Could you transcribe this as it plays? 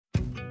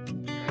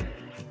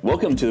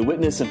Welcome to the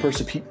Witness and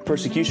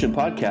Persecution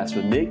podcast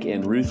with Nik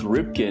and Ruth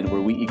Ripken, where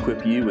we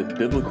equip you with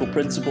biblical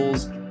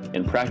principles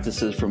and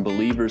practices from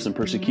believers in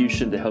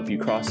persecution to help you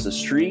cross the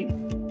street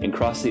and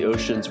cross the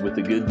oceans with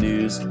the good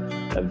news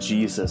of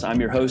Jesus. I'm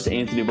your host,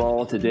 Anthony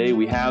Ball. Today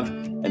we have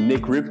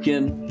Nik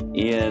Ripken.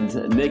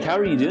 And Nik, how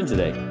are you doing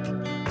today?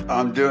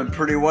 I'm doing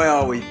pretty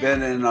well. We've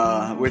been in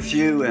with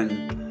you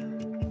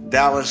in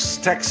Dallas,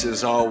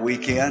 Texas all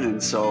weekend.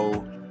 And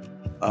so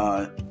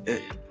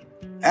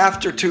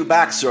after 2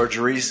 back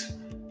surgeries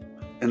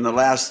in the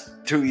last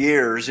 2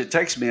 years, it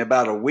takes me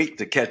about a week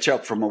to catch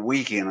up from a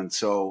weekend. And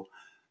so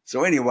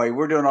anyway,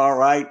 we're doing all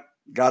right.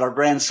 Got our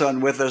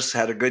grandson with us.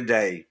 Had a good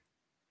day.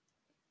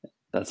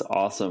 That's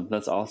awesome.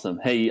 That's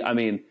awesome. Hey, I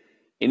mean,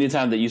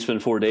 anytime that you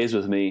spend 4 days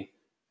with me,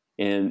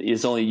 and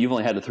you've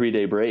only had a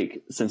 3-day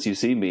break since you've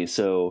seen me,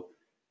 so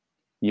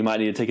you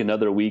might need to take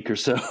another week or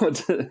so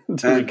to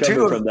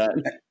recover from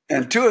that.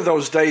 And 2 of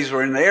those days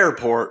were in the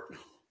airport.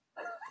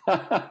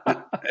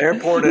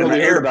 Airport and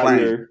the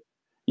airplane.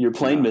 Your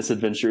plane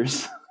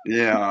misadventures.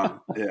 Yeah.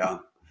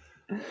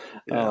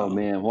 Oh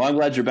man. Well, I'm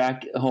glad you're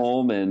back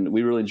home, and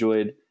we really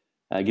enjoyed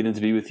getting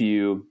to be with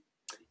you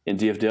in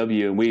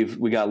DFW. And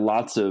we got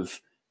lots of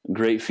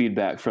great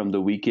feedback from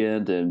the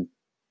weekend and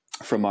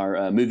from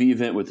our movie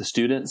event with the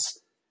students.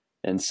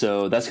 And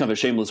so that's kind of a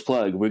shameless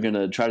plug. We're going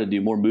to try to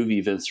do more movie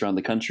events around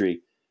the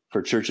country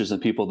for churches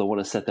and people that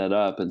want to set that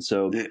up. And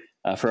so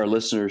for our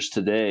listeners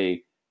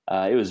today,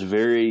 it was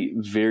very,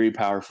 very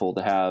powerful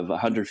to have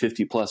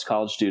 150 plus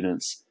college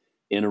students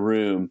in a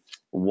room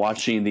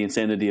watching the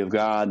insanity of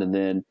God. And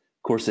then,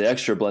 of course, the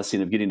extra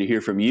blessing of getting to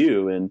hear from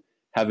you and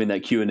having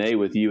that Q&A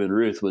with you and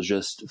Ruth was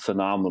just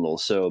phenomenal.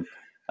 So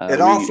it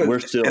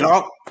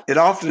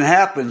often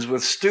happens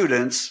with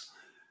students.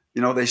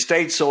 You know, they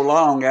stayed so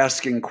long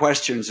asking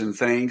questions and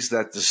things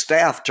that the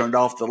staff turned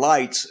off the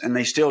lights and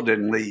they still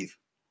didn't leave.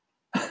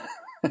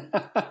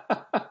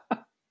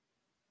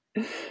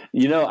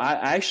 You know,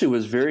 I actually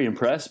was very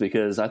impressed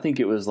because I think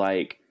it was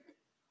like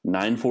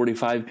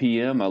 9:45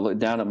 p.m. I looked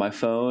down at my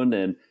phone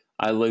and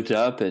I looked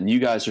up and you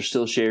guys are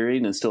still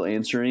sharing and still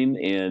answering.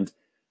 And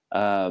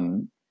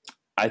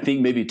I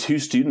think maybe 2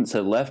 students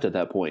had left at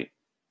that point.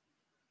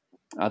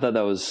 I thought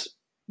that was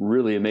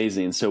really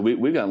amazing. So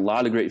we've got a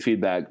lot of great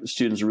feedback.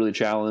 Students are really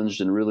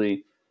challenged and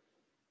really,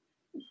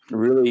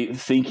 really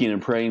thinking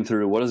and praying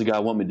through what does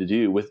God want me to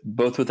do with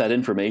both with that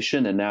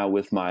information and now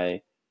with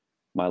my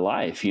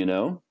life, you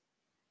know?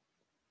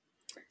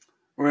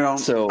 Well,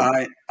 so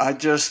I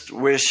just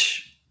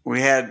wish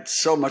we had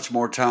so much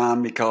more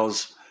time,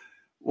 because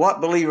what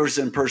believers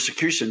in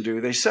persecution do,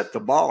 they set the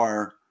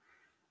bar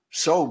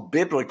so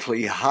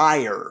biblically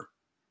higher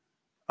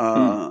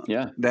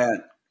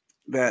that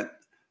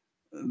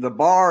the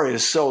bar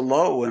is so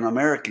low in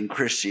American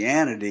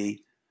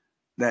Christianity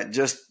that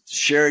just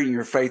sharing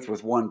your faith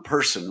with one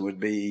person would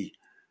be,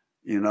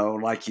 you know,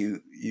 like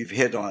you've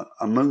hit a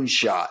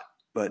moonshot.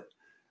 But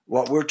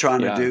what we're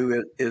trying to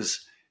do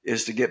is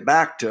to get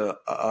back to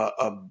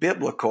a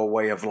biblical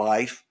way of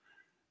life.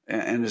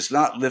 And it's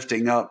not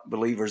lifting up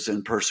believers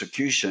in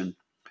persecution.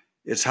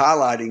 It's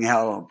highlighting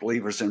how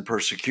believers in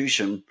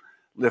persecution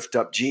lift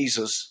up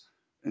Jesus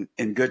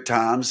in good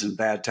times and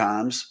bad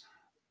times,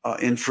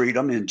 in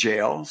freedom, in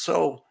jail.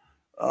 So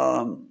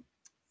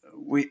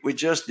we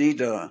just need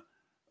to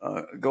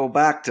go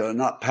back to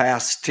not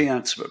past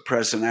tense, but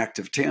present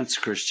active tense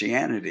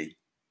Christianity.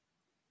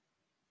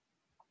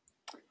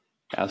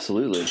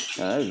 Absolutely.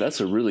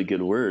 That's a really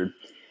good word.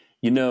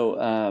 You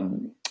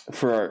know,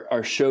 for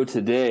our show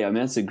today, I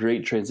mean, that's a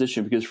great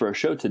transition, because for our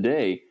show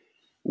today,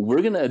 we're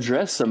going to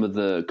address some of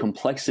the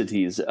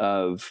complexities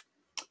of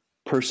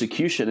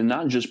persecution, and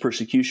not just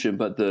persecution,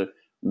 but the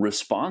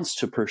response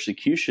to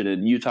persecution.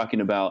 And you talking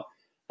about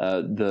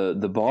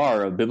the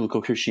bar of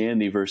biblical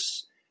Christianity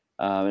versus,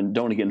 and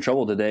don't want to get in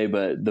trouble today,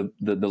 but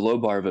the low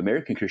bar of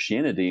American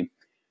Christianity.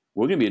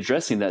 We're going to be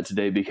addressing that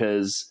today,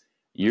 because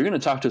you're going to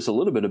talk to us a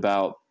little bit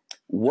about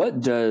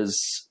what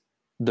does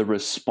the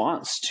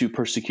response to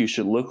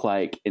persecution look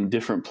like in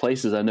different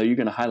places. I know you're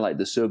going to highlight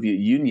the Soviet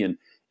Union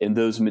in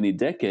those many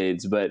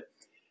decades, but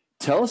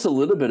tell us a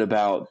little bit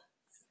about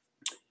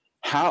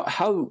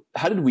how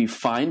did we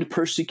find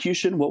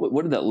persecution?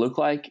 What did that look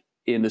like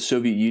in the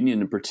Soviet Union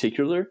in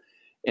particular?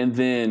 And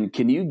then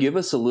can you give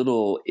us a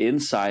little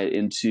insight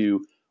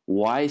into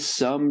why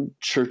some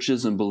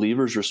churches and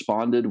believers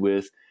responded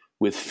with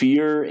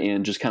fear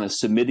and just kind of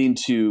submitting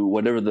to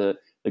whatever the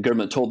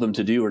government told them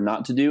to do or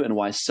not to do, and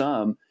why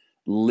some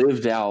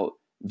lived out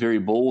very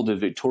bold and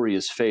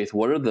victorious faith?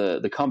 What are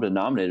the common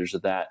denominators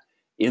of that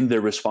in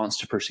their response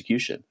to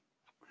persecution?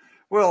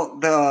 Well,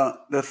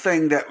 the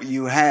thing that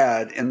you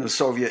had in the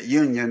Soviet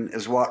Union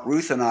is what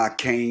Ruth and I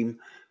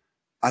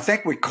I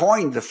think we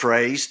coined the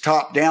phrase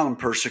top-down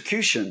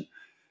persecution,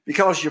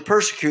 because your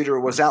persecutor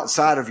was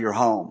outside of your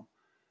home.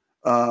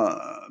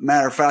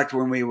 Matter of fact,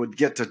 when we would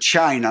get to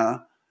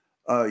China,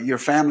 your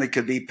family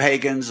could be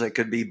pagans, they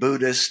could be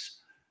Buddhist,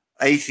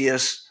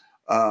 atheists,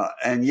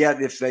 and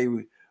yet if they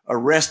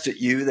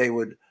arrested you, they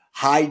would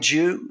hide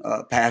you,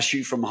 pass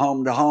you from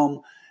home to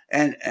home,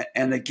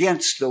 and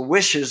against the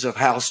wishes of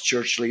house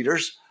church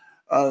leaders,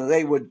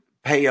 they would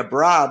pay a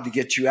bribe to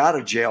get you out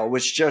of jail,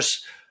 which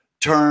just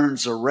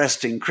turns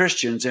arresting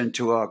Christians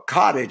into a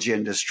cottage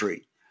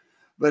industry.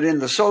 But in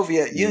the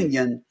Soviet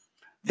Union,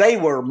 they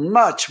were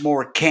much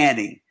more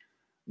canny,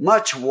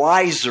 much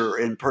wiser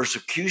in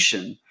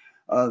persecution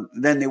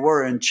than they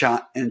were in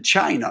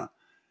China.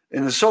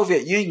 In the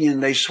Soviet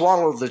Union, they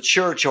swallowed the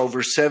church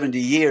over 70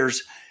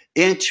 years,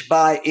 inch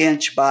by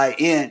inch by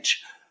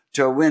inch,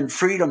 to when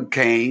freedom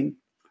came,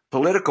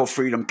 political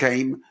freedom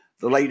came,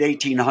 the late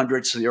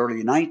 1800s to the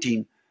early in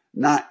 89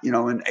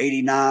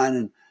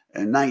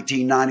 and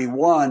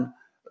 1991,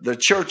 the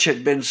church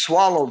had been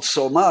swallowed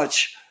so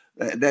much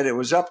that it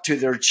was up to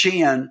their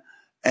chin,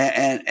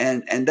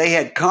 and they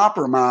had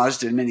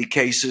compromised in many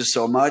cases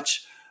so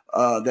much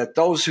that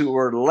those who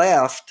were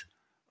left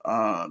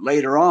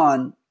later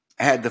on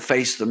had to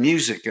face the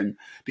music. And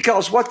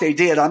because what they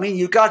did, I mean,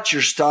 you got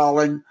your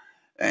Stalin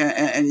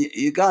and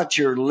you got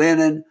your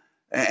Lenin,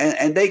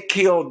 and they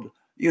killed,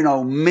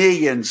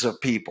 millions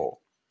of people.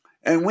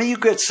 And when you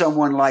get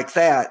someone like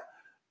that,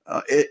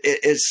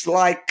 it's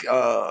like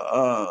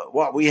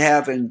what we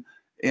have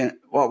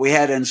what we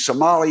had in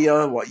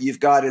Somalia, what you've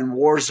got in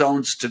war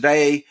zones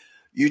today.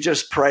 You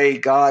just pray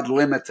God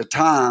limit the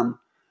time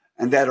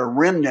and that a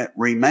remnant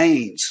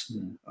remains.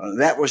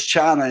 That was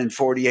China in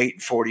 48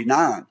 and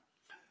 49.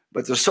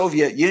 But the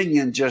Soviet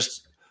Union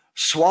just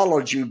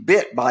swallowed you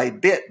bit by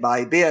bit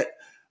by bit.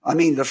 I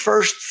mean, the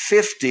first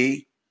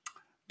 50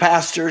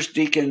 pastors,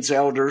 deacons,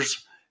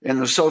 elders in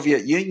the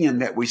Soviet Union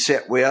that we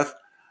sit with,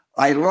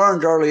 I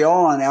learned early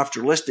on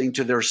after listening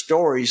to their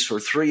stories for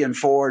 3 and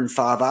 4 and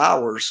 5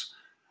 hours.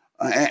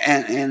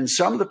 And in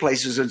some of the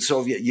places in the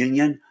Soviet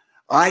Union,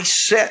 I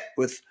sat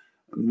with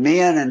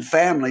men and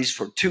families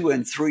for 2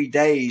 and 3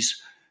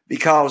 days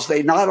because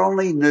they not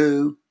only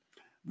knew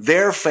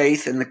their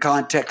faith in the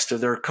context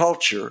of their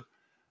culture,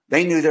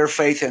 they knew their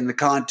faith in the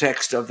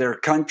context of their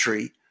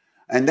country,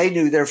 and they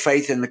knew their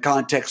faith in the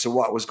context of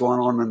what was going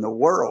on in the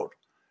world.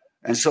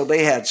 And so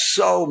they had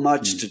so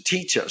much to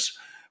teach us.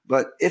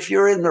 But if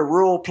you're in the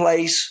rural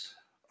place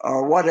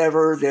or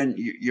whatever, then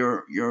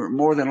you're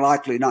more than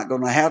likely not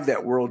going to have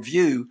that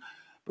worldview.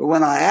 But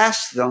when I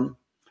asked them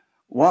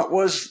what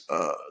was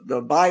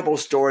the Bible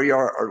story,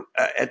 or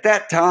at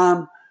that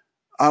time,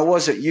 I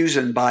wasn't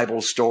using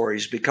Bible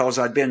stories because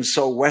I'd been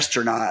so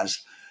westernized.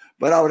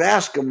 But I would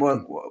ask them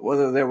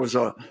whether there was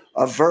a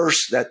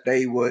verse that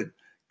they would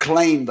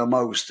claim the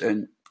most.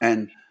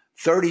 And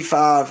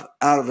 35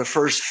 out of the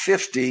first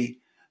 50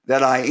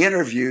 that I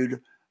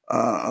interviewed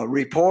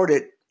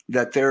reported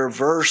that their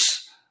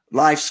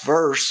life's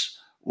verse,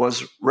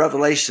 was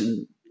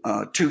Revelation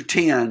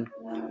 2:10,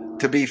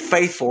 to be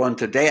faithful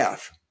unto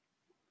death.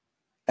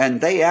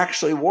 And they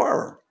actually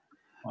were.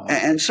 Wow.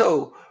 And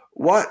so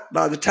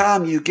by the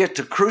time you get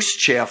to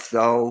Khrushchev,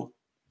 though,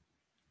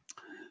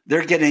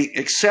 they're getting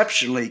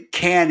exceptionally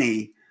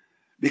canny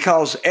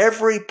because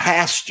every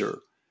pastor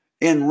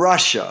in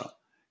Russia,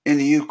 in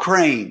the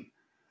Ukraine,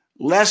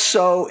 less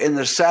so in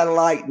the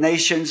satellite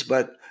nations,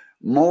 but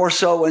more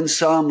so in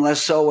some,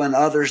 less so in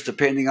others,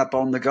 depending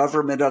upon the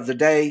government of the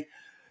day.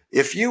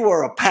 If you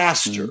were a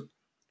pastor,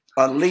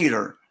 a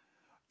leader,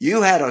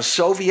 you had a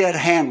Soviet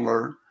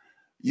handler.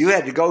 You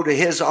had to go to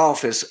his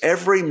office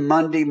every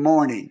Monday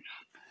morning.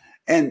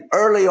 And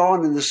early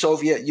on in the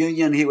Soviet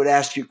Union, he would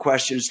ask you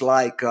questions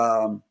like,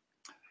 who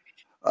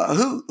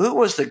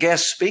was the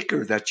guest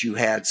speaker that you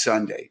had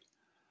Sunday?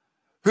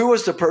 Who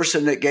was the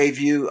person that gave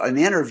you an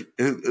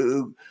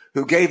interview,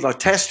 who gave a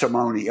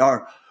testimony?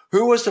 Or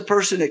who was the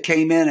person that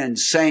came in and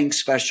sang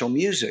special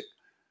music?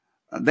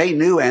 They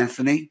knew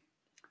Anthony.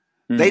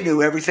 They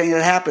knew everything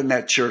that happened in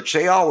that church.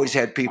 They always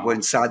had people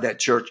inside that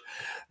church.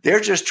 They're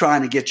just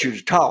trying to get you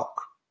to talk.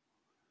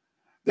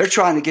 They're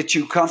trying to get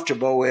you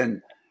comfortable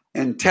in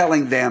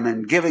telling them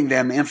and giving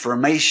them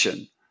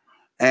information.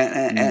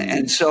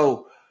 And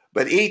so,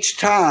 but each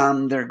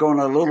time they're going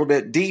a little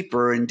bit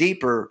deeper and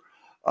deeper.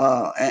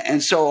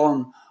 And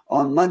so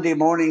on Monday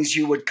mornings,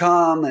 you would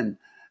come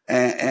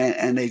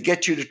and they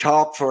get you to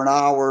talk for an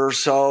hour or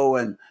so.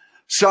 And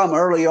some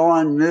early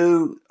on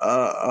knew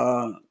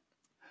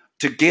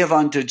to give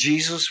unto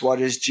Jesus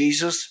what is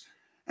Jesus,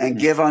 and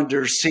give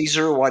unto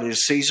Caesar what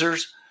is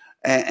Caesar's.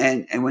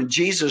 And when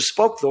Jesus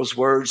spoke those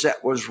words,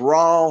 that was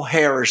raw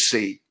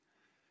heresy,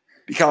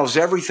 because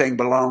everything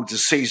belonged to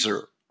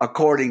Caesar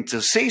according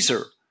to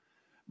Caesar.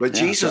 But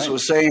Jesus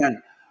was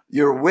saying,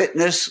 your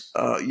witness,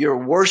 your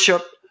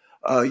worship,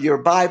 your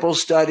Bible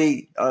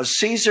study,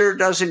 Caesar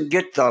doesn't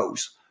get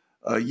those.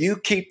 You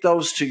keep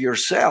those to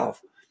yourself.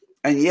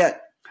 And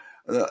yet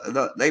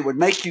they would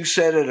make you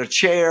sit at a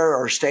chair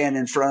or stand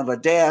in front of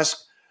a desk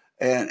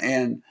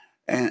and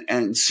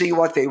see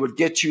what they would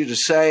get you to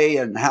say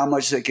and how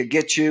much they could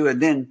get you.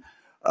 And then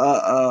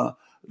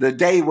the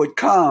day would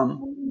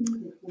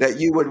come that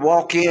you would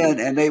walk in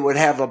and they would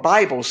have a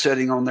Bible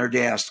sitting on their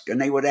desk, and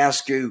they would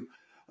ask you,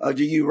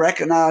 do you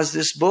recognize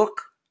this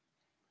book?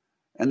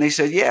 And they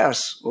said,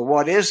 yes. Well,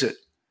 what is it?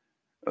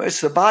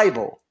 It's the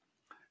Bible.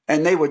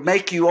 And they would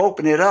make you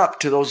open it up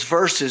to those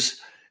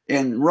verses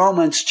in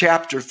Romans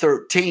chapter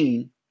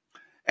 13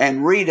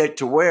 and read it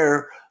to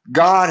where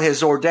God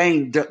has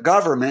ordained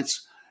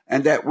governments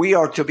and that we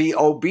are to be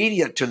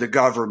obedient to the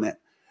government.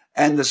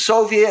 And the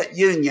Soviet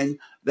Union,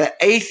 the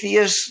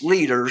atheist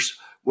leaders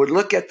would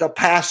look at the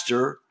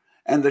pastor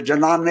and the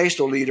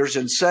denominational leaders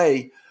and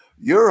say,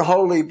 your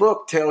holy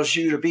book tells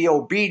you to be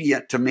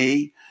obedient to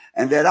me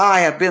and that I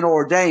have been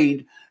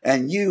ordained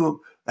and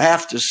you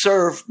have to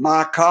serve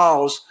my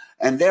cause.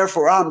 And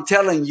therefore I'm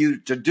telling you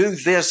to do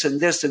this and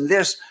this and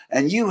this,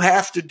 and you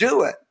have to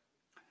do it.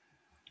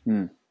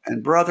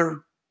 And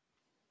brother,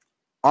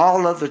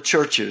 all of the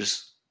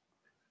churches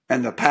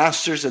and the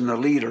pastors and the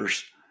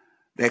leaders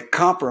that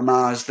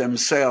compromised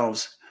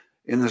themselves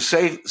in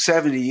the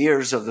 70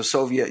 years of the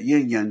Soviet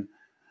Union,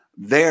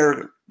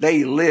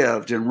 they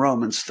lived in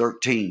Romans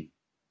 13.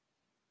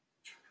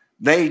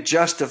 They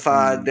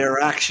justified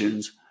their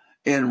actions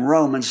in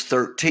Romans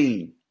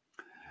 13.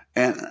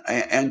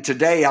 And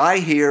today I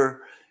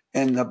hear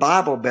in the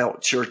Bible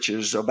Belt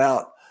churches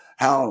about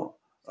how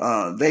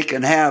they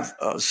can have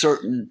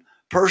certain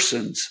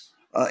persons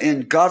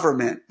in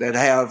government that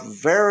have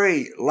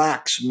very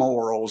lax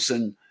morals,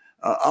 and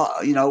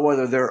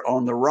whether they're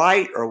on the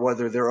right or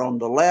whether they're on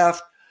the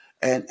left,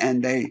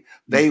 and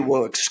they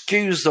will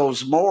excuse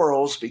those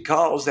morals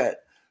because that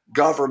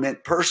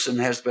government person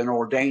has been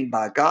ordained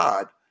by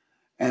God.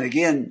 And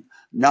again,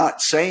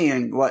 not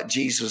saying what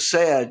Jesus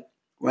said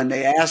when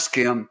they asked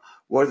him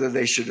whether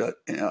they should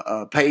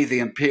pay the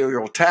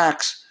imperial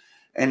tax,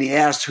 and he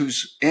asked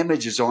whose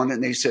image is on it,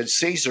 and they said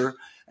Caesar.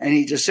 And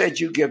he just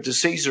said, you give to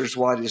Caesar's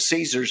what is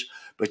Caesar's,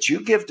 but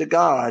you give to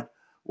God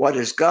what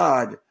is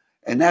God.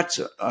 And that's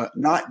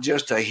not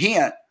just a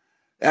hint.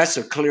 That's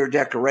a clear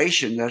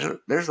declaration that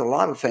there's a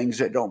lot of things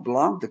that don't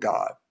belong to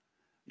God.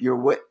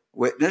 Your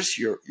witness,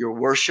 your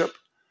worship.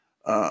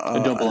 They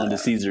don't belong to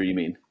Caesar, you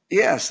mean?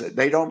 Yes,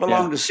 they don't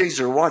belong to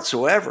Caesar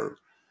whatsoever.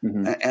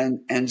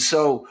 And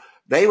so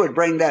they would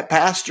bring that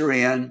pastor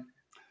in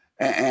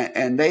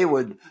and they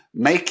would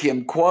make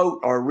him quote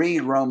or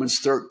read Romans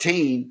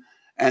 13.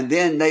 And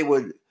then they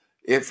would,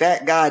 if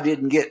that guy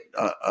didn't get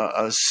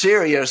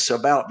serious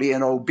about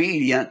being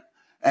obedient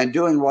and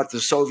doing what the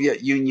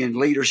Soviet Union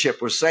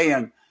leadership was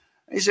saying,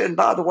 he said,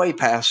 by the way,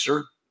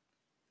 pastor,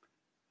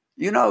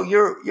 you know,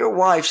 your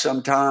wife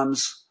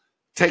sometimes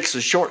takes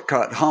a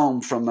shortcut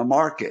home from the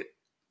market.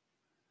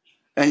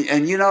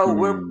 And you know,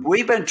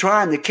 we've been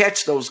trying to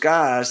catch those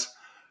guys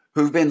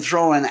who've been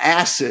throwing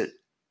acid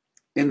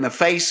in the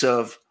face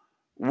of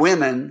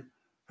women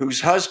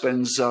whose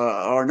husbands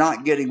are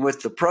not getting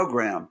with the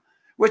program,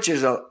 which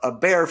is a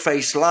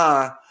barefaced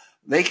lie.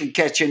 They can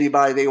catch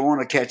anybody they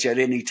want to catch at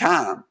any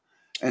time.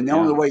 And the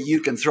only way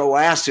you can throw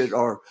acid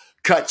or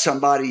cut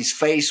somebody's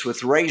face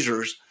with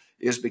razors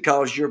is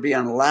because you're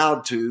being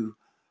allowed to,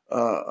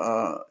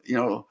 the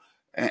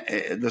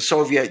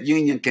Soviet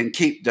Union can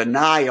keep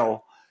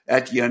denial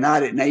at the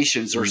United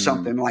Nations or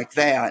something like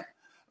that.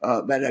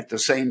 But at the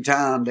same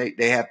time,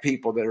 they have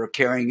people that are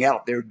carrying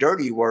out their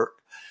dirty work.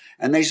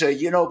 And they say,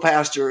 you know,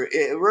 pastor,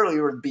 it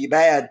really would be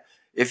bad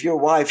if your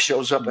wife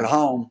shows up at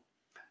home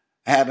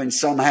having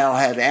somehow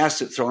had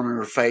acid thrown in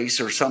her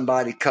face or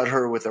somebody cut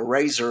her with a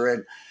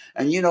razor.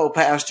 And you know,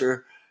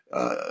 pastor,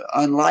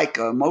 unlike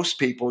most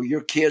people,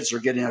 your kids are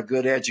getting a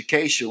good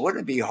education.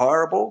 Wouldn't it be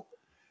horrible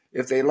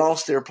if they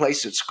lost their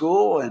place at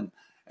school and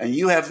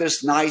you have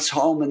this nice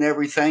home and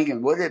everything?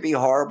 And wouldn't it be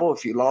horrible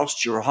if you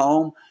lost your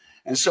home?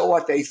 And so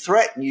what they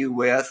threaten you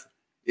with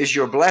is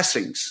your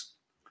blessings.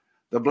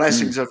 The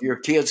blessings of your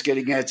kids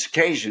getting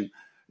education,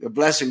 the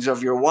blessings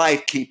of your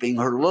wife keeping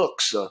her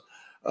looks,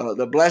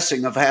 the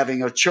blessing of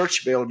having a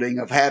church building,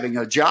 of having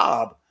a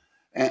job.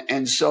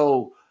 And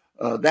so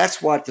that's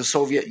what the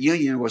Soviet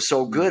Union was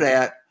so good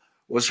at,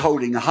 was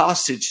holding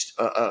hostage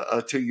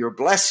to your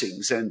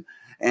blessings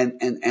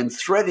and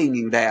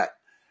threatening that.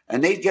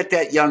 And they'd get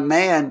that young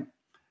man,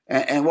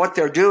 and what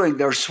they're doing,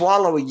 they're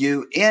swallowing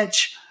you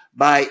inch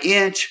by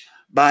inch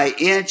by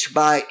inch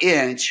by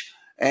inch,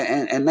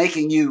 and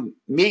making you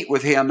meet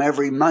with him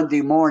every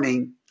Monday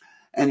morning,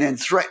 and then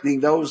threatening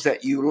those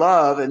that you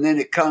love. And then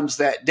it comes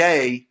that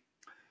day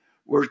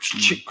where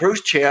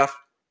Khrushchev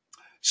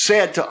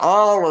said to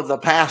all of the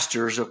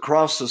pastors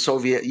across the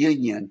Soviet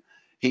Union,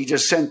 he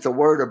just sent the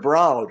word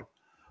abroad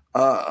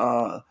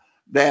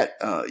that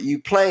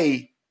you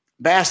play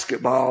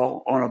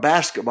basketball on a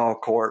basketball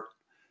court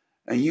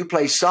and you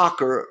play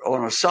soccer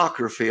on a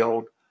soccer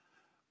field,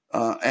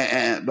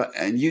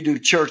 and you do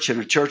church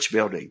in a church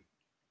building.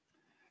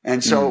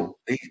 And so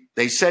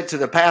they said to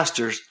the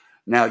pastors,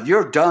 now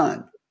you're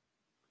done.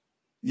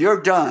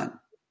 You're done.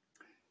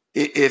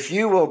 If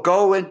you will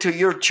go into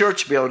your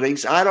church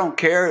buildings, I don't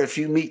care if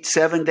you meet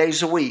 7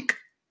 days a week.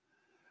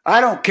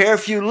 I don't care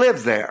if you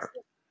live there.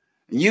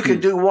 You can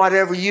do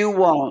whatever you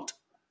want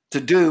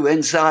to do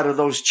inside of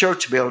those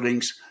church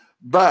buildings,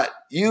 but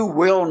you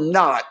will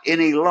not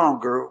any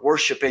longer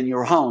worship in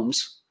your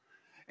homes.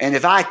 And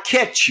if I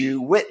catch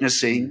you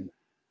witnessing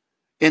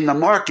in the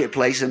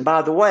marketplace, and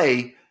by the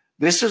way,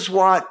 this is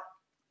what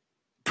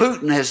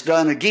Putin has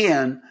done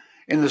again,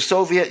 in the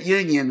Soviet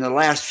Union in the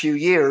last few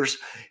years,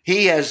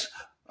 he has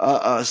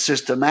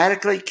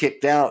systematically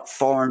kicked out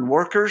foreign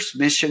workers,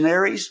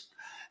 missionaries,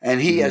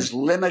 and he has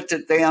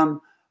limited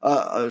them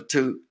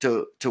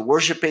to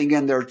worshiping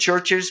in their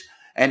churches,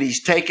 and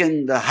he's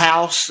taken the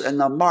house and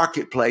the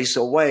marketplace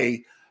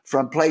away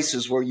from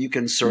places where you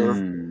can serve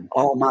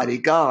Almighty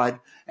God.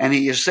 And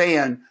he is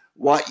saying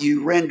what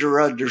you render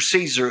under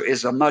Caesar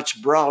is a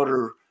much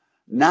broader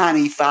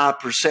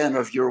 95%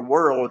 of your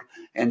world,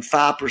 and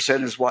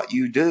 5% is what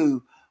you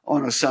do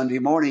on a Sunday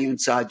morning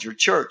inside your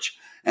church.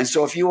 And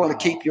so if you want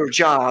to keep your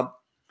job,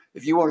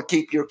 if you want to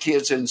keep your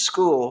kids in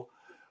school,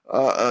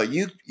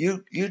 you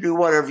do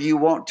whatever you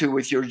want to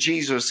with your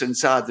Jesus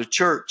inside the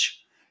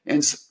church,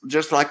 and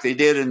just like they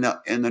did in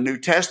the New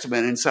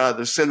Testament inside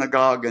the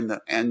synagogue and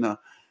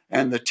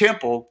the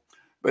temple.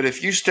 But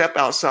if you step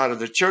outside of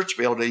the church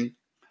building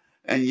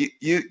and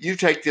you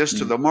take this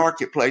to the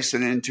marketplace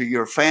and into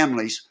your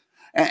families,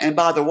 and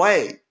by the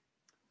way,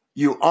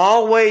 you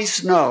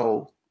always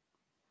know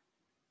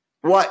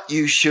what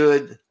you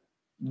should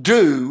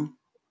do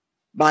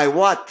by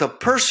what the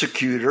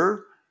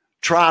persecutor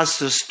tries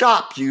to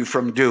stop you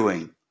from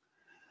doing.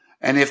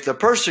 And if the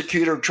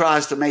persecutor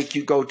tries to make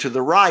you go to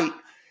the right,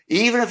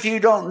 even if you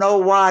don't know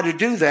why to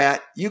do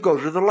that, you go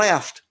to the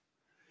left.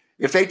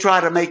 If they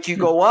try to make you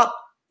go up,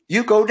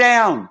 you go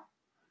down.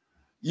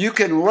 You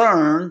can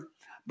learn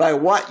by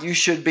what you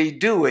should be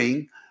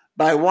doing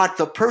by what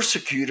the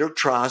persecutor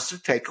tries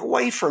to take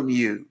away from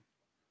you.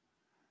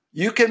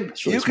 You can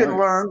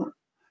learn,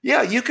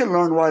 you can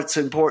learn what's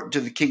important to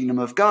the kingdom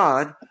of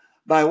God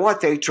by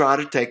what they try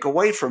to take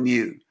away from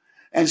you.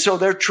 And so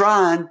they're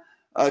trying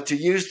to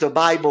use the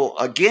Bible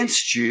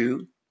against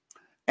you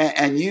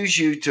and use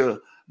you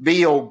to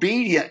be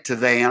obedient to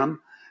them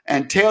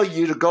and tell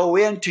you to go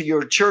into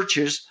your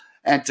churches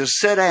and to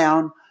sit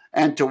down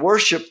and to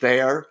worship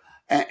there.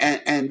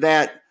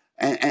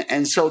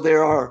 And so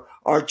there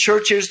are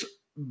churches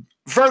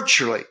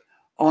virtually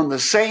on the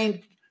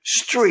same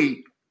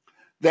street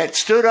that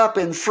stood up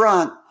in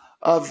front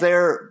of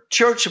their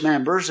church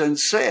members and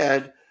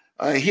said,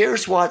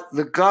 here's what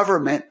the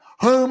government,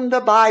 whom the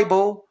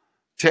Bible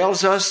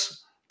tells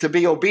us to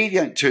be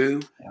obedient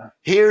to,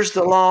 here's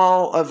the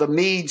law of the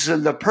Medes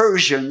and the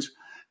Persians,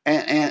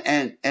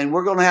 and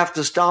we're going to have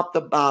to stop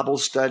the Bible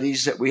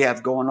studies that we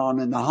have going on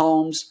in the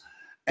homes.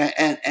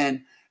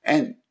 And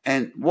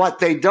what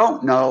they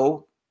don't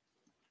know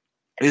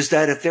is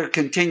that if they're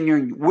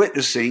continuing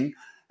witnessing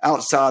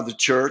outside the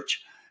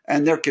church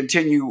and they're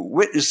continuing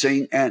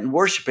witnessing and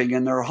worshiping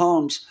in their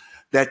homes,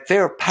 that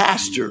their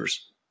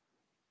pastors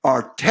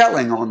are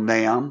telling on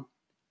them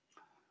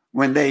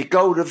when they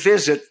go to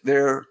visit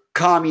their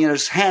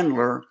communist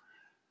handler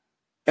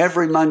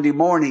every Monday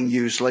morning,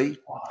 usually.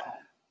 Wow.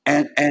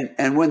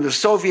 And when the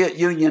Soviet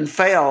Union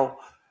fell,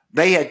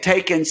 they had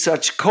taken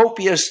such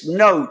copious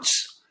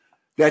notes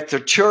that the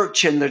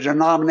church and the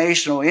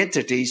denominational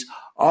entities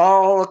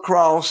all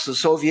across the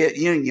Soviet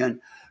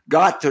Union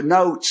got the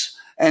notes.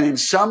 And in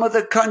some of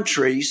the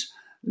countries,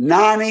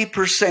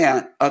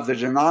 90% of the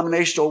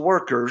denominational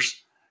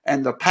workers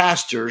and the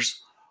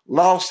pastors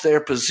lost their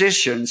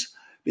positions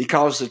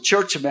because the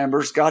church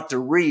members got to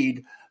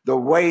read the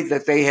way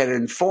that they had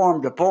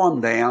informed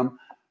upon them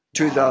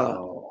to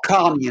the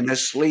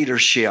communist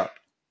leadership.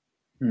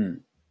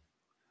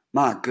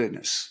 My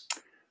goodness.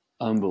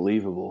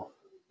 Unbelievable.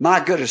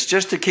 My goodness,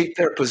 just to keep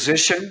their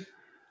position,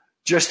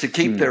 just to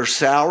keep their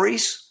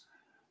salaries,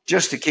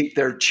 just to keep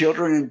their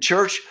children in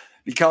church,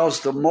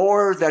 because the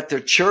more that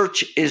the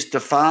church is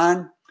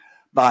defined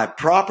by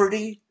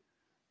property,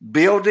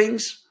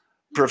 buildings,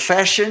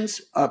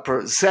 possessions,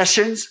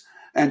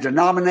 and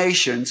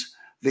denominations,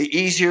 the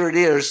easier it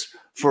is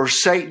for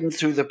Satan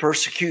through the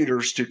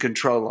persecutors to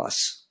control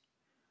us.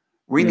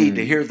 We need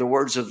to hear the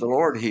words of the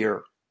Lord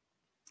here.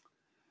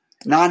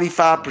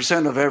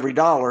 95% of every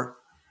dollar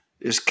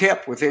is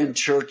kept within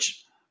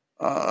church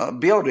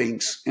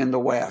buildings in the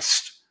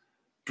West,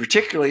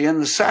 particularly in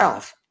the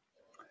South.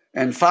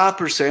 And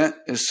 5%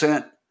 is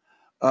sent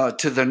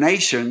to the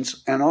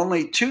nations, and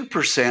only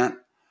 2%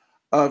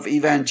 of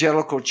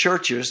evangelical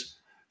churches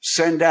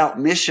send out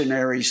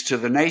missionaries to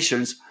the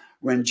nations.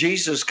 When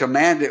Jesus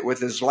commanded with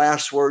his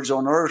last words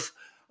on earth,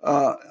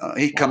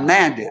 he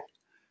commanded.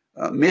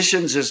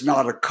 Missions is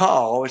not a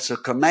call, it's a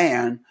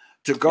command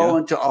to go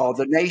into all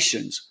the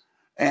nations.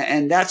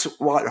 And that's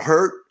what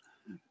hurt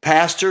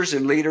pastors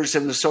and leaders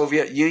in the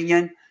Soviet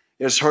Union,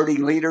 is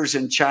hurting leaders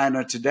in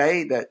China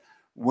today, that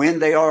when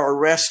they are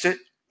arrested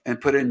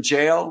and put in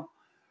jail,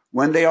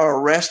 when they are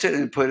arrested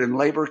and put in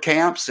labor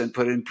camps and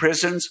put in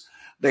prisons,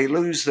 they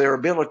lose their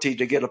ability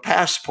to get a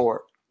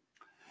passport.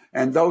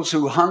 And those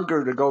who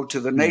hunger to go to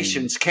the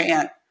nations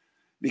can't,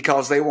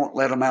 because they won't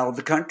let them out of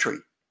the country.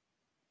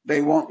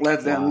 They won't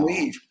let them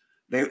leave.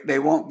 They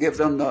won't give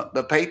them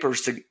the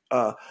papers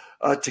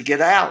to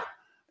get out.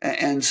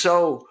 And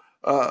so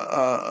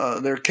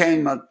there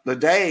came the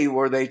day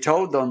where they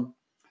told them,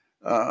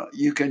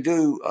 you can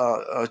do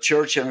a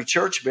church in a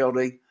church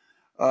building.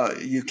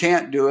 You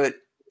can't do it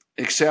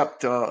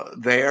except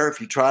there.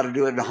 If you try to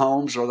do it in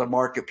homes or the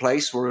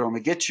marketplace, we're going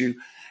to get you.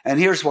 And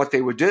here's what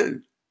they would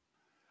do.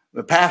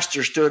 The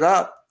pastor stood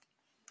up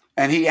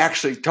and he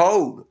actually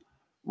told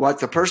what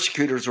the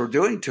persecutors were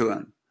doing to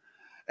him.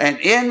 And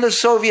in the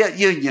Soviet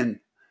Union,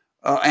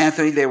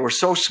 Anthony, they were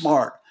so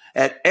smart.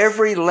 At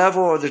every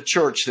level of the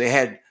church, they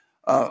had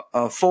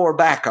 4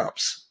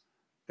 backups.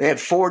 They had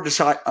 4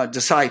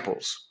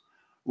 disciples,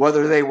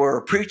 whether they were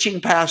a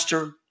preaching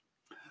pastor,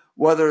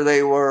 whether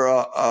they were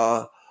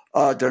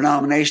a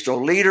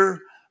denominational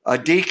leader, a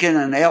deacon,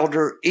 an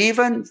elder,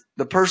 even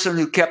the person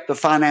who kept the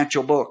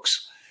financial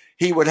books.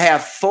 He would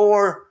have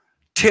 4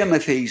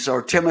 Timothys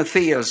or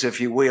Timotheas, if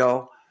you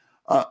will,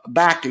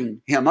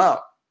 backing him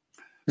up.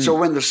 So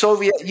when the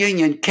Soviet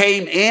Union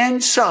came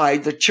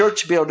inside the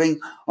church building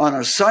on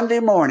a Sunday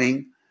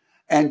morning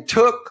and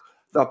took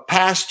the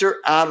pastor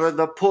out of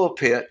the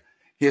pulpit,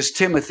 his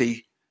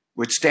Timothy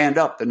would stand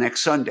up the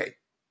next Sunday.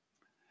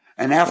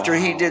 And after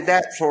he did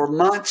that for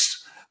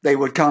months, they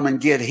would come and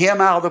get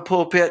him out of the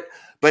pulpit,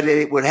 but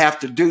it would have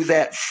to do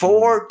that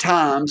 4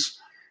 times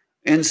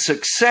in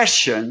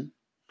succession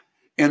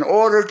in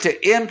order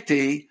to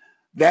empty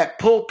that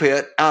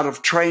pulpit out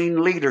of trained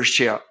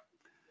leadership.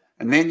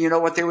 And then you know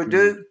what they would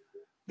do?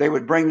 They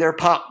would bring their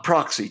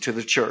proxy to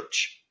the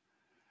church.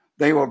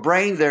 They will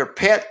bring their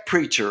pet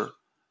preacher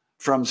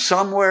from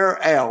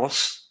somewhere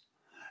else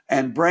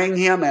and bring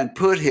him and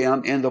put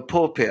him in the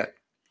pulpit.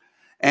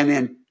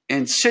 And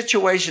in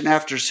situation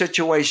after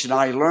situation,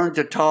 I learned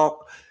to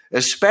talk,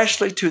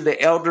 especially to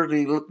the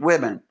elderly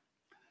women.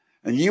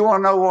 And you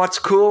want to know what's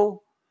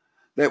cool?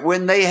 That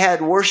when they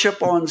had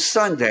worship on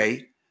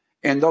Sunday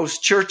in those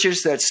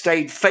churches that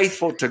stayed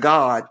faithful to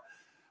God,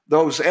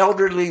 those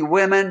elderly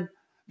women,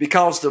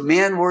 because the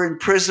men were in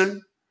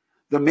prison,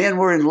 the men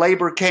were in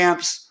labor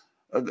camps,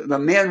 the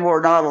men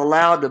were not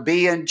allowed to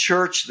be in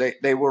church.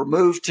 They were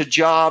moved to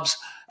jobs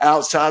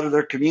outside of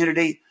their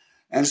community.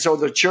 And so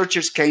the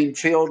churches came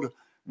filled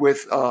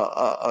with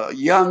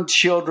young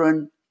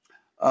children,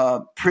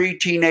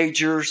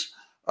 pre-teenagers,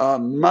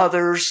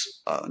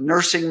 mothers,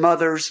 nursing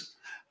mothers,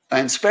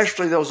 and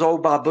especially those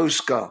old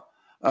babushka,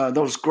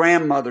 those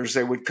grandmothers.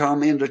 They would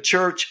come into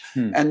church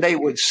and they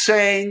would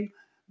sing,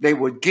 they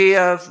would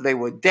give, they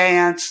would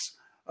dance,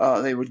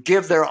 they would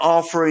give their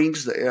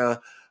offerings,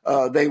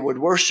 they would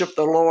worship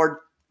the Lord.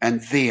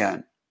 And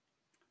then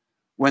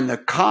when the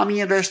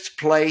communist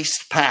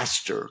placed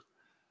pastor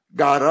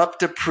got up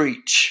to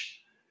preach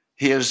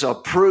his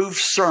approved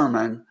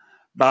sermon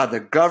by the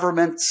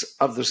governments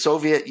of the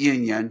Soviet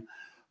Union,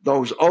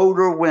 those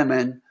older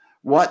women,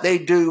 what they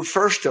do,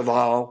 first of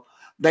all,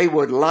 they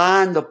would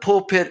line the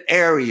pulpit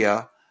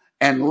area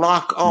and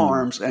lock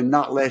arms and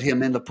not let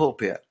him in the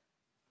pulpit.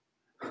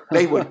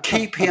 They would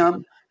keep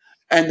him,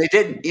 and they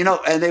didn't,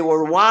 and they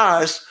were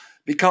wise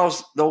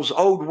because those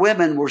old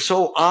women were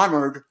so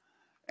honored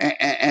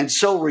and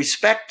so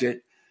respected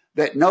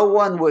that no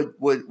one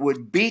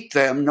would beat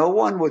them, no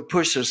one would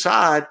push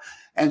aside,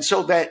 and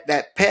so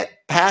that pet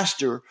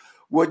pastor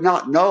would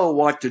not know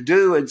what to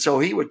do, and so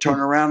he would turn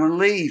around and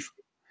leave.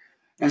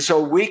 And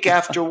so week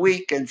after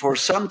week, and for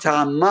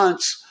sometime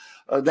months,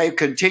 they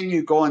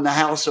continued going to the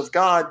house of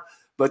God,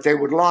 but they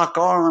would lock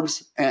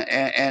arms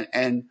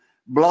and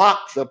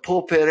block the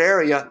pulpit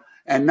area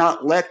and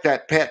not let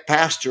that pet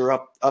pastor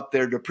up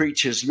there to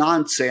preach his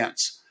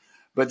nonsense.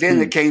 But then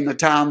there came the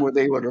time where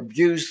they would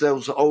abuse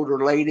those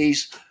older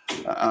ladies,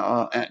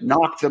 and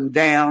knock them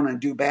down and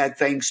do bad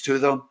things to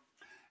them.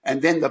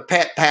 And then the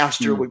pet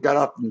pastor would get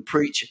up and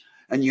preach.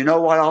 And you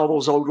know what all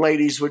those old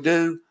ladies would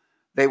do?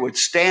 They would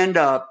stand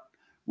up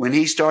when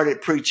he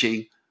started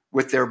preaching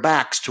with their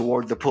backs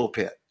toward the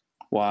pulpit.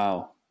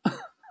 Wow.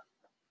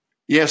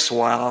 Yes,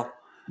 wow.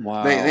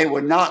 Wow. They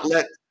would not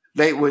let,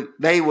 they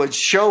would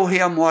show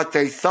him what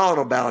they thought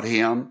about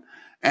him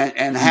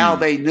and how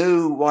they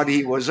knew what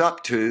he was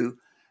up to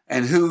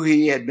and who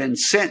he had been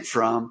sent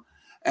from.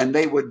 And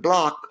they would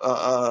block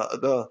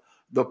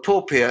the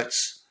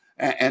pulpits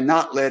and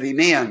not let him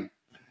in.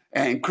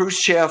 And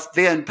Khrushchev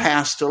then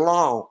passed a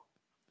law.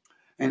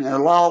 And the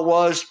law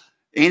was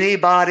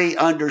anybody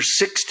under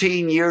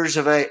 16 years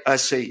of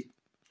age,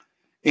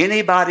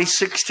 anybody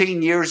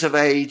 16 years of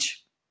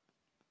age,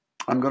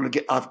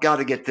 I've got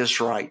to get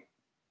this right.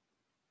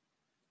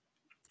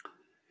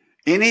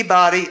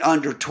 Anybody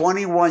under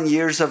 21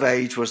 years of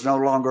age was no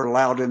longer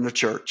allowed in the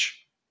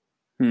church.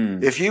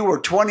 If you were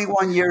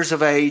 21 years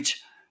of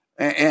age,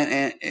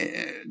 and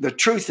the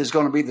truth is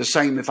going to be the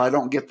same if I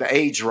don't get the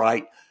age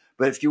right,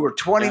 but if you were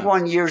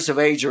 21 years of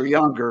age or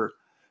younger,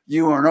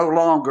 you are no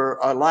longer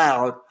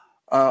allowed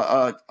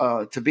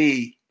to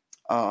be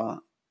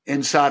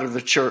inside of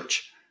the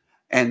church.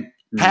 And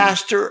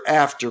pastor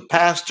after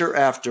pastor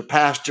after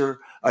pastor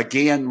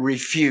again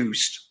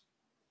refused.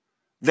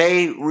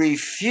 They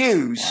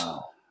refused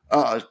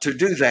to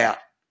do that.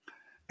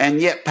 And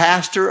yet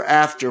pastor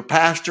after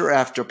pastor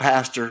after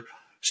pastor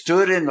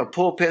stood in the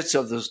pulpits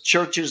of the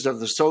churches of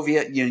the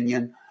Soviet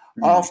Union,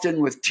 often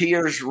with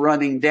tears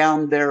running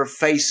down their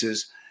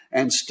faces,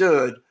 and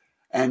stood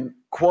and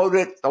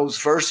quoted those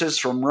verses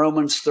from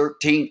Romans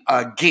 13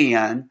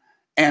 again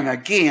and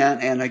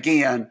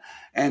again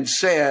and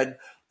said,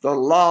 the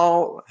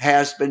law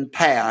has been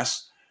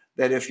passed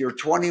that if you're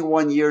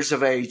 21 years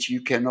of age,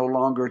 you can no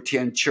longer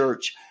attend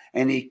church.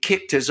 And he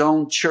kicked his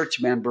own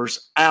church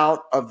members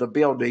out of the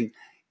building,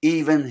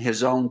 even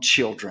his own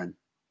children.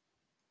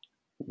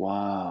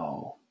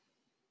 Wow.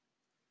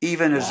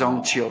 Even his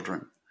own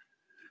children.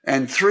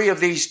 And 3 of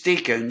these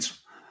deacons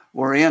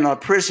were in a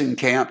prison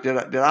camp.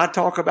 Did I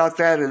talk about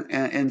that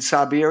in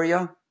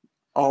Siberia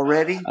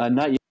already?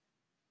 Not yet.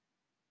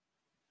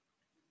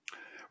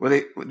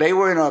 Well, they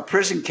were in a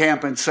prison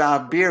camp in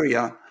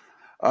Siberia.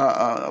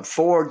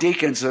 4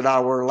 deacons that I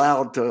were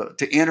allowed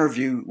to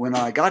interview when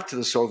I got to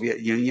the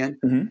Soviet Union,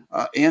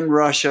 in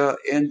Russia,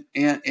 in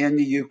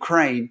the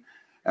Ukraine.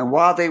 And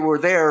while they were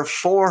there,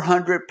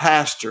 400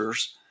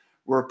 pastors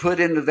were put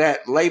into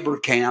that labor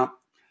camp,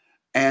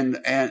 and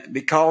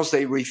because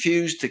they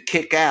refused to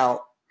kick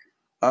out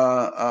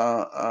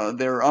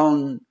their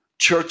own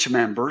church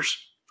members.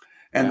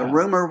 And the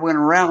rumor went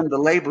around the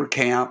labor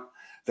camp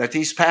that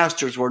these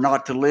pastors were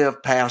not to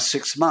live past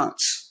 6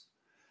 months.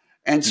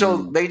 And so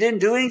they didn't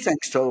do anything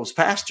to those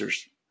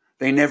pastors.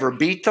 They never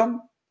beat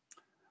them.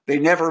 They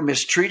never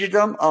mistreated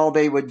them. All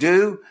they would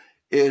do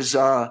is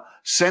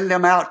send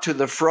them out to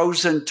the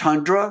frozen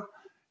tundra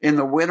in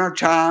the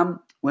wintertime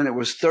when it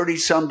was 30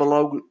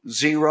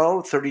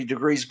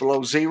 degrees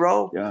below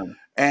zero,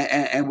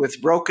 and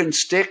with broken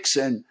sticks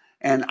and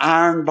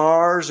iron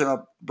bars and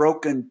a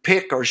broken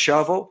pick or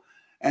shovel.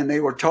 And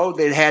they were told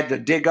they had to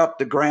dig up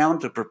the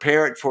ground to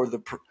prepare it for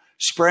the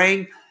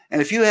spring.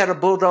 And if you had a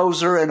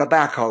bulldozer and a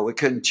backhoe, it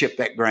couldn't chip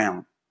that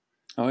ground.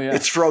 Oh, yeah.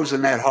 It's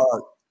frozen that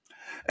hard.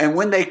 And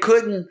when they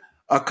couldn't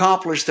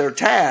accomplish their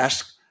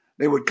task,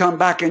 they would come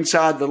back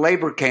inside the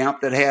labor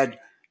camp that had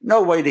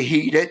no way to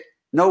heat it,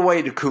 no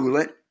way to cool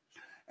it.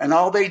 And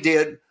all they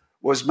did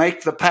was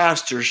make the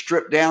pastors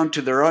strip down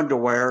to their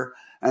underwear,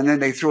 and then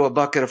they threw a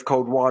bucket of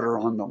cold water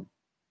on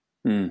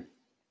them.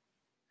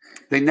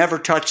 They never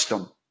touched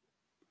them.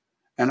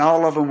 And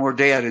all of them were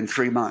dead in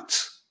 3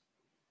 months.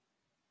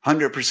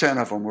 100%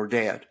 of them were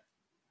dead.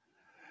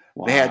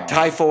 Wow. They had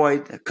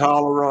typhoid,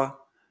 cholera.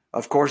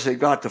 Of course, they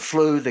got the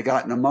flu. They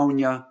got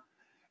pneumonia.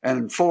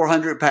 And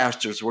 400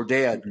 pastors were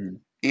dead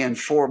in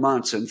 4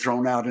 months and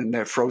thrown out in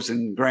that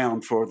frozen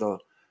ground for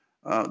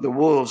the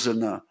wolves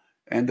and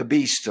the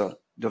beasts to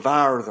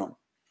devour them.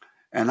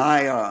 And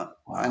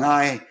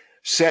I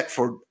sat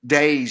for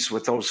days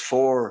with those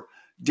 4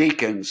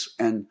 deacons.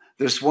 And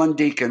this one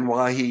deacon,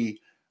 while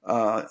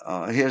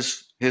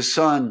his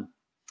son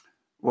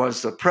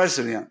was the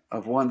president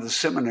of one of the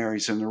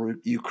seminaries in the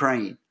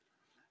Ukraine,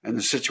 and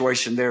the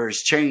situation there has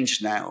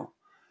changed now.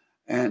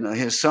 And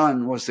his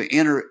son was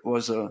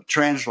a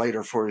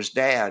translator for his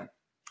dad,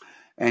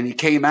 and he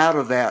came out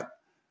of that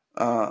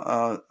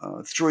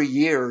 3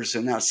 years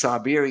in that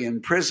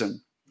Siberian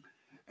prison,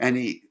 and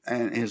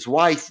his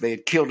wife, they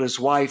had killed his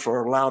wife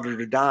or allowed her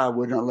to die,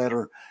 wouldn't let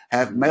her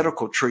have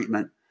medical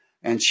treatment,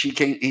 and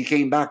he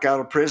came back out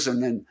of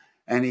prison,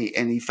 and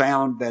he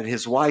found that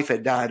his wife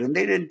had died, and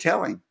they didn't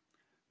tell him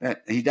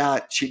that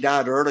she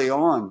died early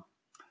on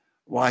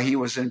while he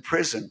was in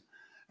prison.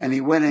 And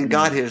he went and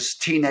got his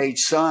teenage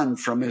son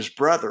from his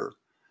brother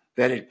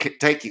that had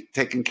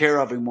taken care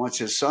of him once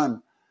his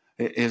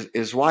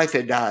wife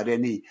had died.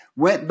 And he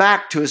went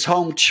back to his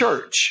home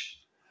church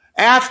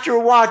after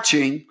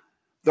watching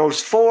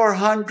those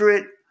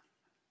 400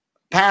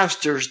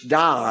 pastors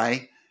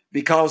die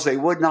because they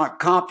would not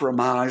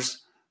compromise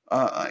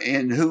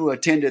in who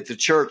attended the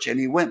church. And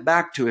he went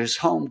back to his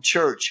home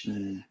church,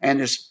 and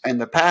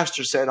the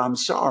pastor said, "I'm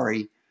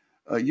sorry,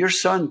 your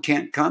son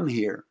can't come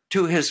here,"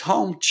 to his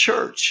home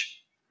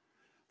church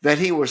that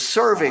he was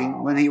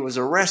serving when he was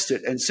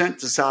arrested and sent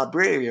to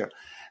Siberia.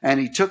 And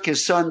he took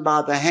his son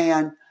by the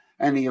hand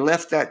and he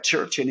left that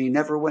church and he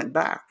never went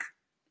back.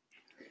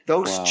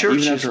 Those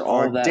churches even after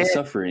all that dead.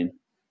 Suffering.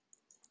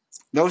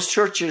 Those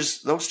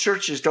churches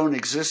don't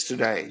exist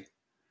today.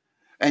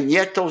 And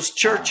yet those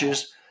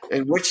churches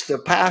in which the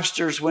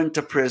pastors went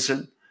to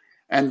prison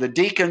and the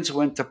deacons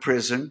went to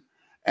prison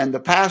and the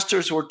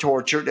pastors were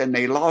tortured and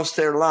they lost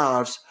their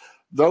lives,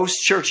 those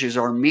churches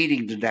are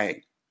meeting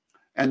today.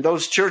 And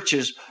those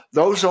churches,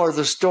 those are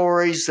the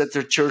stories that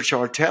the church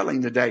are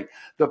telling today.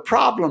 The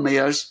problem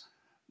is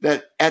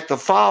that at the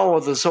fall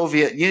of the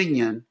Soviet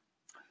Union,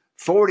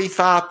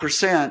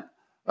 45%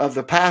 of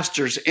the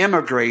pastors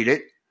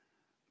immigrated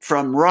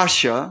from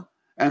Russia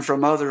and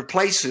from other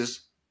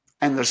places.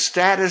 And the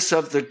status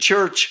of the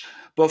church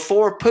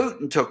before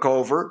Putin took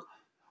over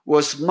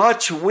was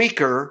much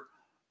weaker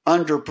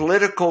under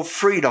political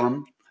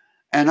freedom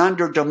and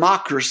under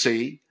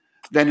democracy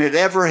than it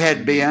ever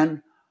had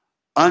been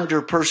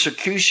under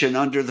persecution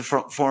under the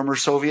former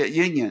Soviet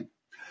Union.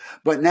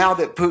 But now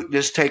that Putin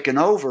has taken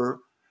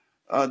over,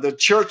 the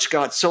church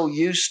got so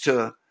used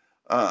to,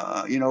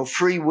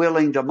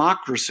 free-willing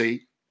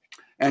democracy,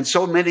 and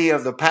so many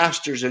of the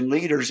pastors and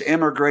leaders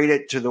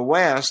immigrated to the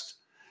West,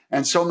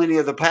 and so many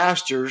of the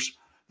pastors,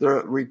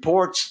 the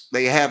reports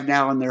they have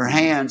now in their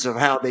hands of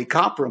how they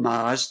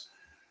compromised,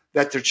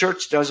 that the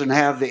church doesn't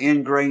have the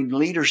ingrained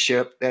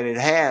leadership that it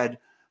had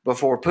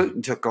before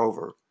Putin took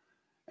over.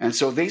 And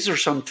so these are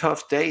some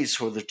tough days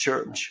for the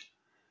church.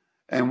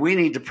 And we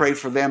need to pray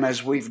for them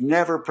as we've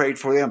never prayed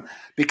for them,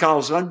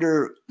 because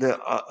under the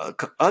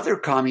other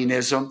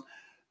communism,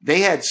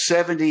 they had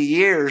 70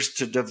 years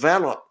to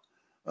develop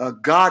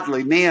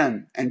godly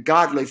men and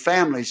godly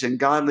families and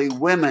godly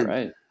women,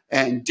 right,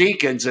 and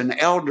deacons and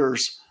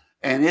elders.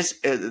 And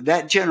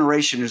that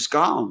generation is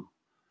gone.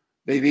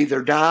 They've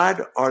either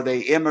died or they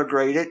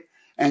immigrated.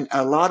 And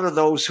a lot of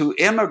those who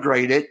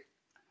immigrated,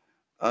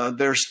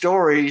 their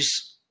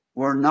stories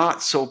were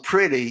not so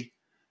pretty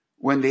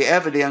when the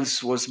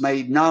evidence was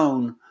made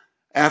known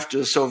after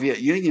the Soviet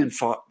Union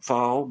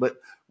fall. But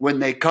when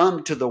they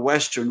come to the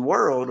Western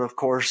world, of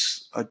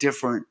course, a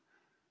different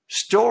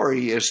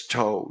story is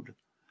told.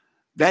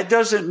 That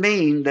doesn't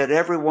mean that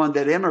everyone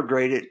that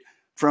immigrated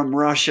from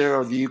Russia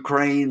or the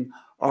Ukraine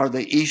or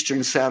the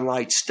Eastern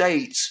satellite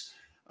states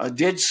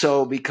did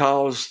so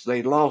because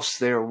they lost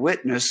their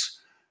witness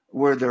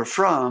where they're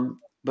from,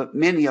 but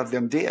many of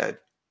them did.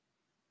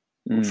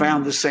 We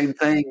found the same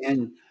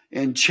thing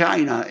in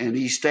China and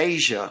East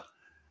Asia,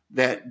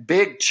 that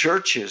big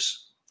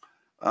churches,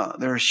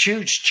 there are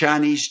huge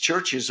Chinese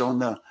churches on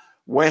the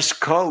West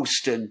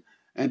Coast, and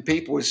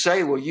people would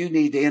say, well, you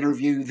need to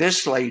interview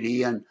this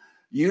lady, and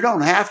you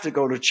don't have to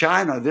go to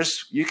China.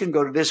 You can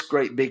go to this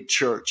great big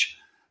church.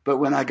 But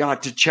when I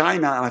got to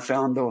China, I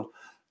found the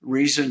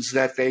reasons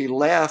that they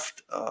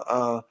left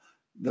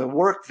the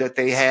work that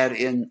they had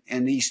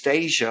in East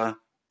Asia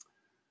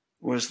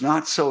was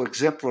not so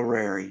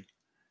exemplary.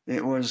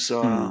 It was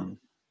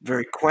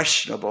very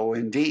questionable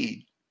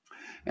indeed.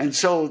 And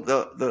so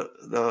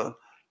the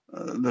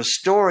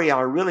story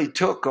I really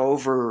took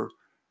over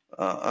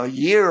a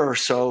year or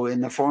so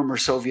in the former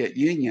Soviet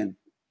Union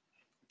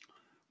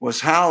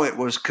was how it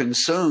was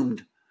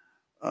consumed.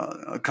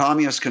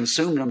 Communists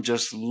consumed them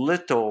just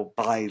little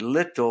by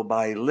little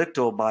by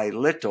little by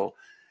little,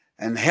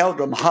 and held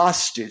them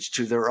hostage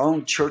to their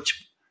own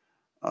church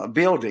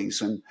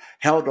buildings, and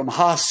held them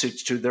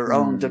hostage to their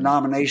own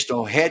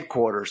denominational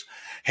headquarters,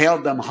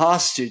 held them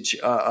hostage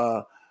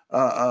to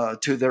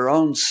their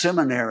own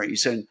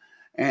seminaries,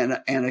 and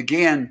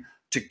again,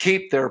 to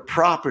keep their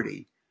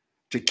property,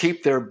 to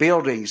keep their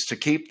buildings, to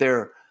keep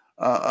their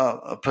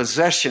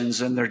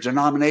possessions and their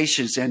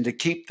denominations, and to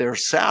keep their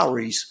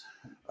salaries.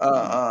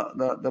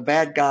 The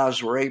bad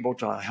guys were able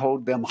to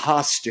hold them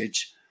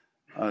hostage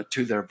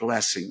to their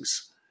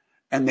blessings.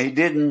 And they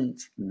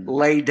didn't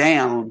lay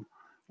down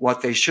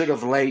what they should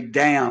have laid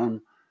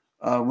down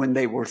when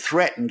they were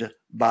threatened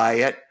by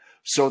it,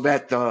 so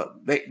that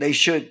they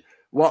should,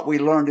 what we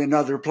learned in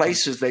other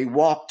places, they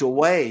walked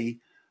away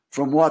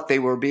from what they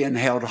were being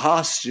held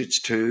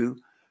hostage to,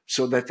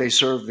 so that they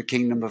served the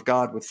kingdom of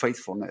God with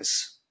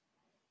faithfulness.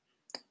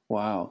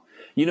 Wow.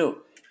 You know,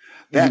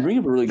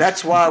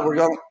 that's why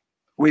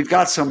we've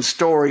got some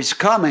stories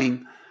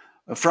coming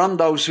from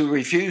those who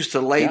refuse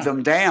to lay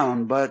them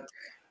down, but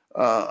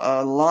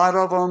a lot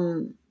of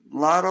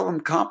them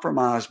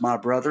compromised, my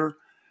brother,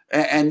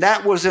 and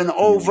that was an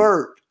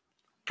overt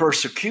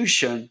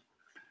persecution.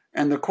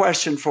 And the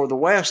question for the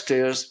West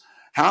is,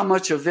 how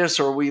much of this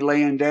are we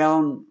laying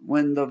down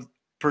when the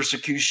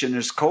persecution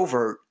is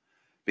covert?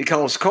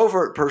 Because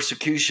covert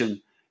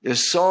persecution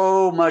is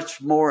so much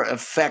more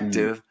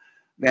effective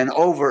than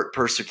overt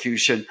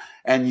persecution,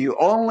 and you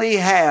only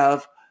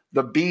have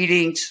the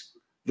beatings,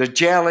 the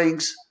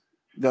jailings,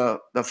 the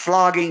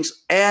floggings,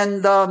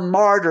 and the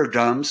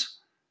martyrdoms.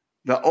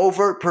 The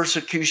overt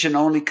persecution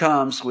only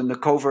comes when the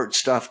covert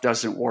stuff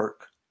doesn't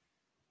work.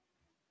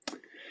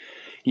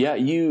 Yeah,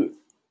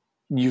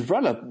 you've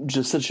brought up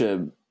just such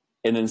an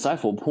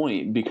insightful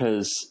point,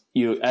 because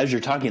as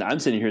you're talking, I'm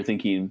sitting here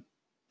thinking,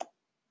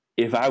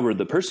 if I were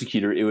the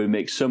persecutor, it would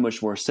make so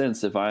much more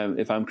sense if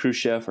I'm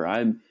Khrushchev, or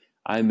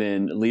I'm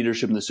in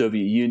leadership in the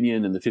Soviet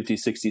Union in the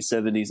 50s, 60s,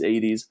 70s,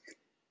 80s.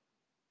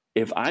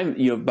 If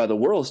I'm, by the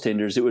world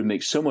standards, it would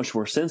make so much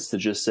more sense to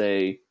just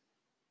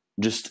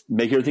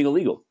make everything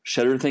illegal,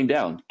 shut everything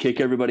down,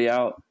 kick everybody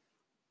out.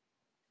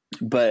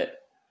 But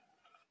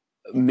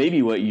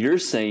maybe what you're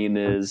saying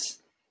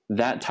is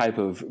that type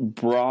of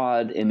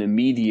broad and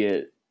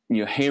immediate,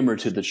 hammer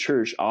to the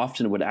church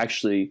often would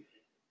actually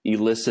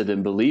elicit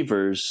in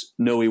believers,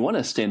 no, we want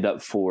to stand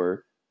up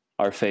for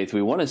our faith.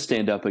 We want to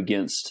stand up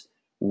against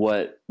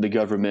what the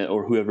government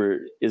or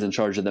whoever is in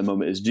charge at that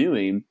moment is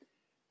doing.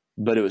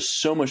 But it was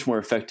so much more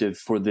effective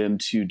for them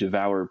to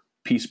devour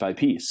piece by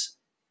piece.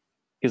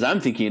 Because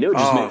I'm thinking it would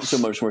just make so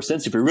much more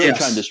sense if you're really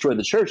trying to destroy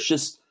the church,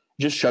 just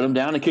shut them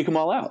down and kick them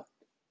all out.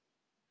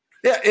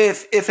 Yeah,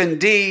 if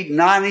indeed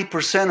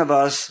 90% of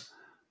us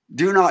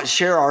do not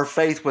share our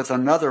faith with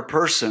another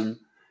person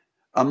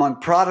among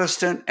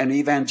Protestant and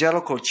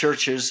evangelical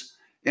churches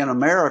in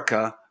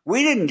America,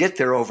 we didn't get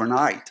there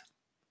overnight.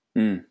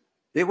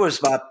 It was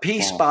by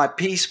piece by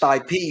piece by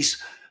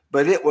piece,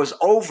 but it was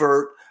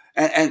overt.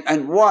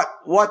 And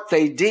what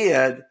they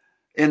did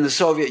in the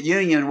Soviet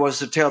Union was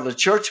to tell the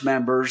church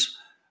members,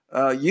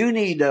 you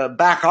need to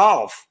back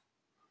off.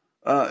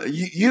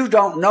 You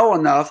don't know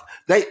enough.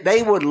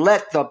 They would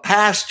let the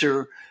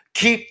pastor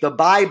keep the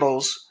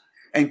Bibles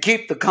and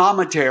keep the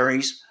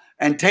commentaries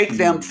and take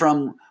them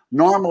from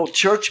normal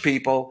church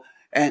people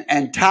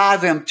and tie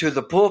them to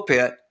the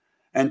pulpit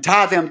and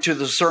tie them to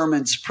the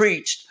sermons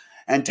preached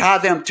and tie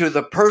them to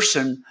the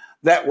person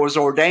that was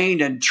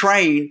ordained and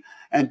trained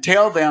and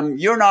tell them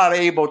you're not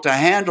able to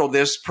handle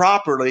this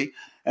properly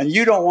and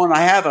you don't want to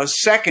have a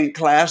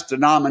second-class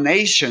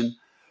denomination.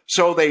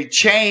 So they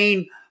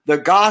chain the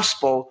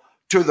gospel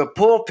to the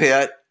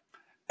pulpit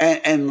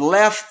and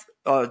left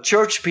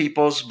church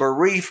peoples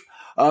bereft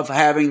of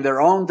having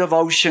their own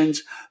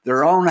devotions,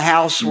 their own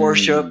house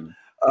worship,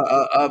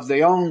 of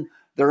their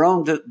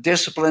own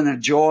discipline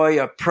and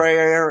joy of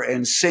prayer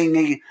and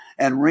singing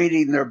and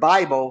reading their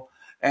Bible.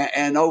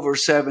 And over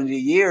 70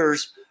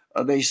 years,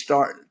 they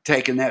start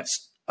taking that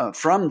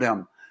from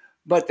them.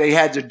 But they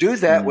had to do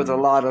that with a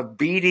lot of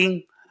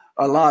beating,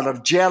 a lot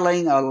of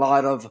jailing, a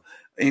lot of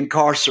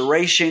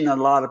incarceration, a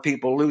lot of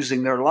people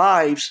losing their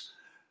lives.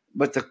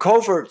 But the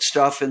covert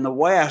stuff in the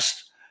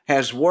West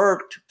has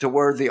worked to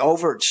where the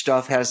overt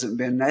stuff hasn't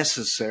been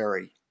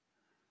necessary.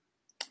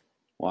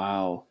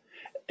 Wow.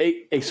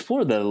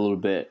 Explore that a little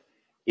bit.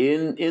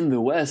 In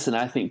the West, and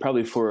I think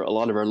probably for a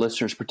lot of our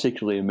listeners,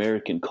 particularly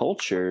American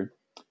culture,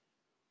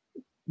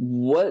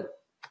 what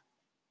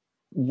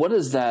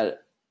does that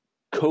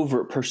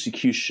covert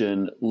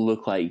persecution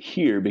look like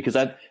here? Because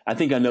I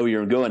think I know where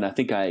you're going. I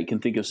think I can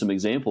think of some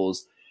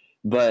examples,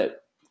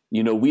 but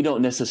we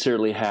don't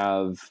necessarily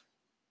have,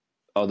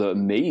 although it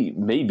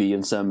may be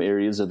in some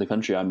areas of the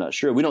country, I'm not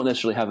sure. We don't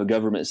necessarily have a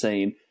government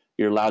saying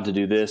you're allowed to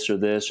do this or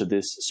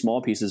this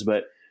small pieces,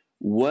 but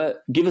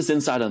give us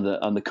insight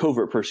on the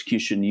covert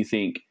persecution you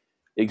think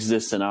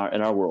exists in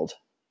our world.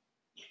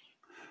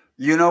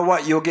 You know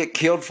what you'll get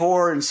killed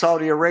for in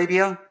Saudi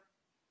Arabia?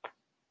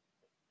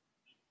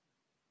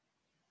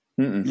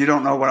 Mm-mm. You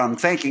don't know what I'm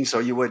thinking, so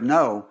you wouldn't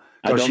know.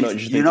 I don't know what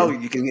you're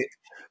thinking.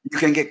 You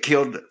can get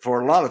killed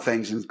for a lot of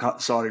things in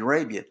Saudi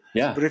Arabia.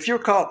 Yeah. But if you're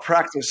caught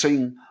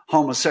practicing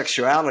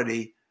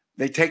homosexuality,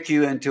 they take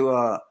you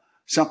into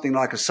something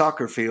like a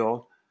soccer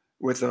field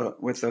with a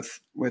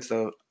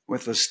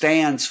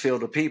stands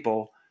filled of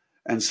people,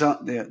 and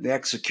the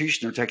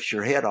executioner takes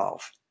your head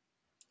off.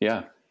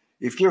 Yeah.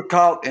 If you're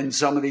caught in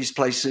some of these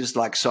places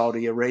like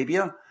Saudi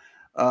Arabia,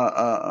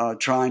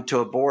 trying to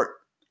abort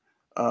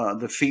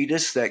the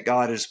fetus that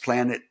God has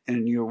planted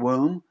in your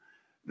womb,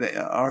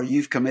 or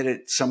you've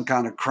committed some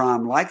kind of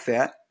crime like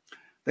that,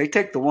 they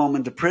take the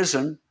woman to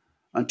prison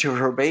until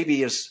her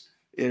baby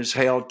is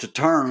held to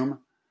term,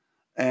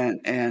 and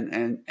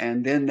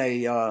then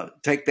they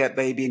take that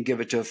baby and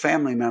give it to a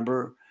family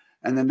member,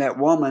 and then that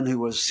woman who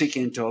was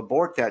seeking to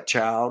abort that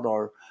child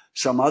or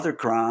some other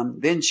crime,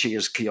 then she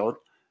is killed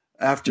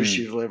after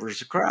she delivers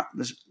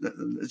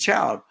the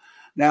child.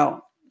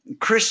 Now,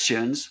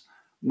 Christians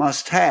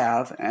must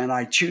have, and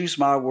I choose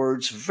my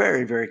words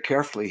very, very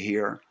carefully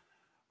here,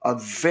 a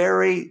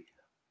very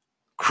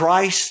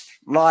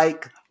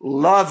Christ-like,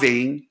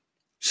 loving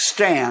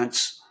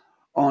stance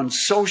on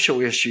social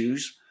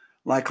issues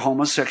like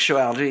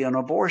homosexuality and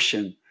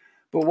abortion.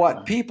 But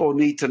what people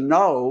need to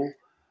know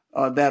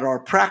that are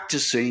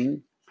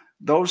practicing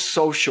those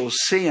social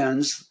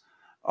sins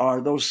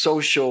or those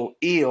social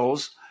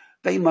ills,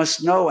 they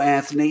must know,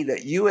 Anthony,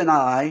 that you and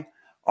I,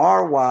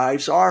 our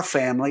wives, our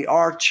family,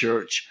 our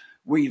church,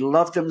 we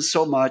love them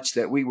so much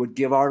that we would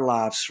give our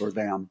lives for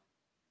them.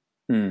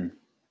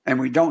 And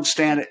we don't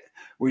stand at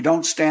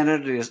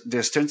a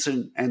distance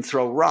and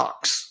throw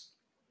rocks.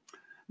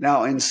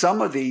 Now, in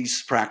some of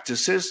these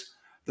practices,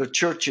 the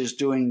church is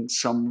doing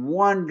some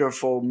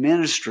wonderful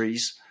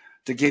ministries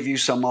to give you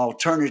some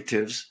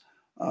alternatives,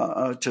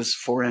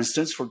 for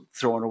instance, for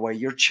throwing away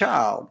your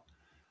child.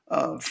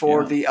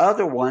 The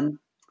other one,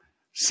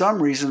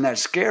 some reason that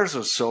scares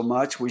us so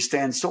much, we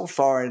stand so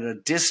far at a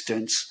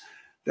distance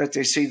that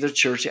they see the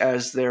church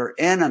as their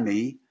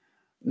enemy,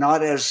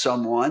 not as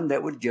someone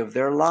that would give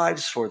their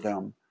lives for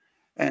them.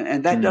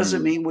 And that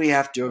doesn't mean we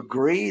have to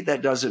agree.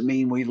 That doesn't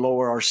mean we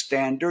lower our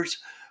standards.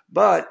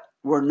 But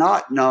we're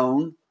not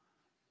known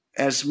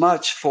as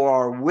much for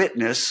our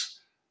witness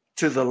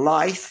to the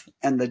life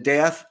and the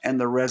death and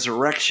the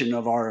resurrection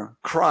of our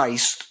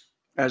Christ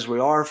as we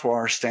are for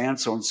our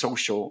stance on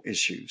social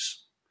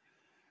issues.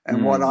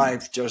 And what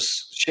I've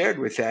just shared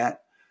with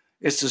that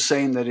is the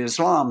same that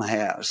Islam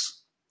has.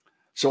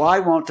 So I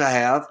want to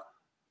have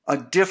a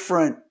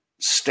different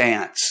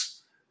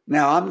stance.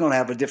 Now, I'm going to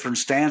have a different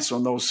stance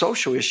on those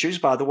social issues.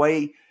 By the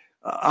way,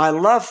 I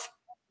love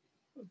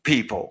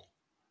people.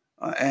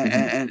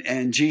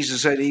 And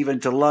Jesus said even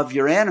to love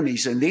your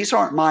enemies. And these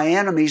aren't my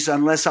enemies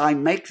unless I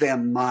make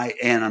them my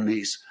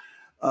enemies.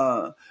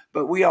 But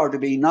we are to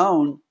be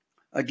known,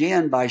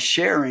 again, by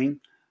sharing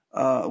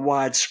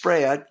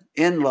widespread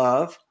in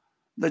love,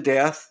 the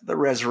death, the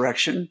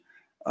resurrection,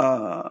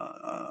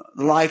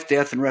 life,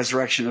 death, and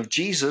resurrection of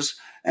Jesus.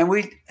 And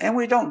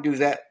we don't do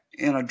that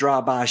in a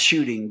drive-by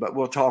shooting, but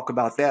we'll talk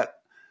about that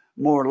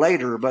more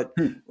later. But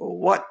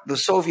what the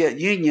Soviet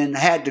Union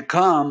had to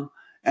come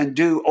and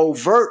do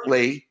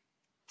overtly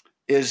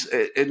is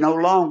it no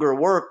longer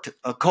worked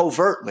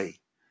covertly.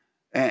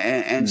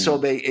 And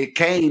so it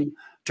came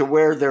to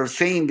where their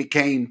theme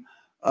became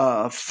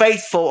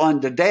faithful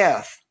unto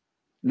death,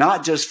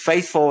 not just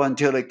faithful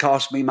until it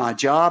cost me my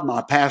job,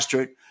 my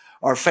pastorate,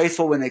 or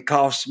faithful when it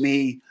cost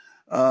me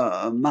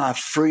my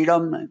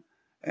freedom.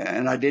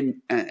 And I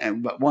didn't.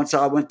 But once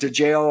I went to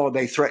jail,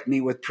 they threatened me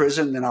with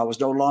prison. Then I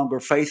was no longer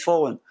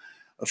faithful, and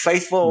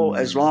faithful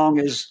as long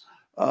as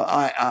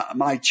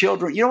my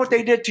children. You know what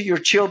they did to your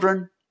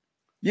children?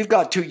 You've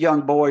got two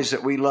young boys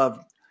that we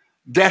love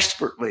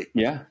desperately.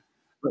 Yeah.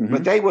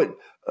 But they would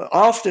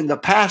often, the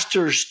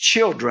pastor's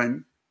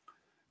children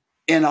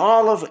in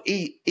all of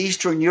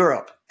Eastern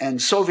Europe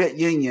and Soviet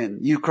Union,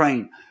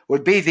 Ukraine,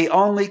 would be the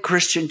only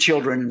Christian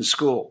children in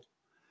school.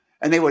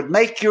 And they would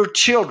make your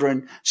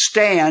children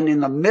stand in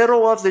the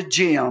middle of the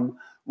gym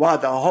while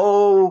the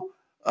whole,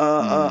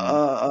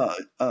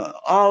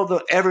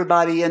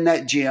 everybody in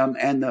that gym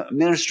and the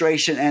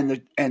administration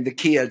and the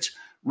kids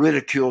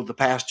ridiculed the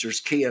pastor's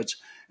kids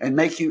and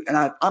make you,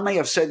 and I may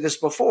have said this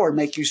before,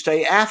 make you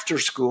stay after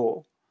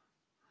school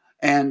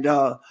and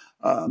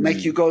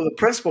make you go to the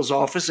principal's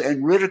office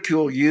and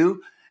ridicule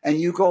you,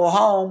 and you go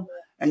home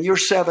and you're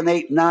 7,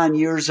 8, 9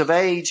 years of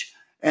age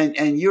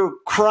and you're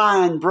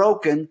crying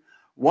broken.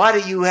 Why do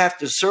you have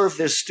to serve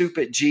this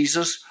stupid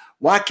Jesus?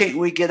 Why can't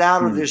we get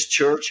out of this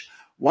church?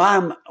 Why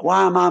am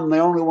I the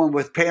only one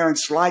with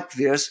parents like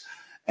this?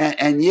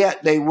 And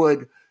yet they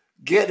would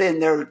get in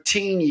their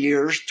teen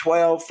years,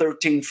 12,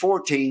 13,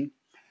 14,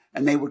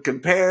 and they would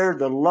compare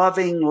the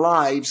loving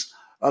lives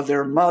of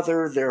their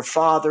mother, their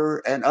father,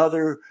 and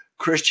other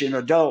Christian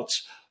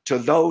adults to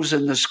those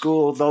in the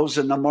school, those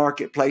in the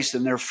marketplace,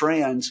 and their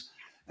friends.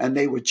 And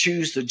they would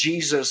choose the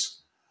Jesus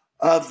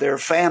of their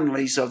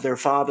families, of their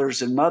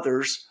fathers and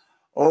mothers,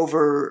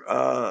 over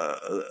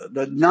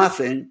the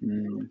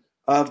nothing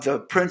of the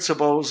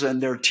principals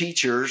and their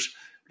teachers,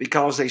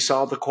 because they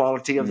saw the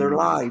quality of their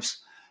lives.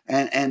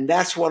 And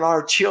that's what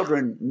our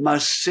children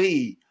must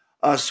see,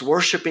 us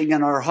worshiping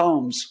in our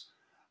homes,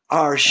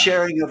 our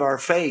sharing of our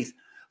faith,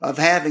 of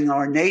having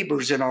our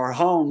neighbors in our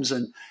homes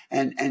and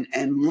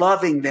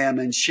loving them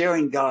and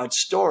sharing God's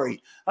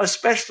story,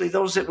 especially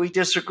those that we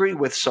disagree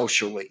with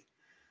socially.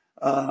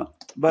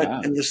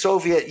 But in the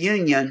Soviet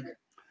Union,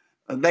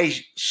 they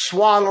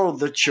swallowed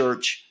the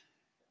church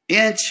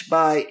inch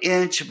by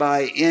inch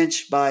by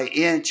inch by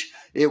inch.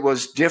 It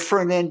was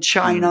different in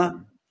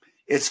China.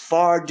 It's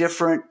far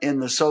different in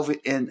the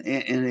Soviet in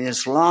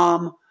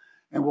Islam,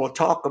 and we'll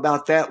talk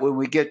about that when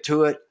we get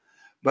to it.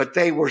 But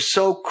they were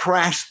so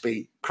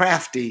crafty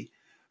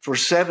for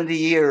 70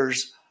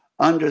 years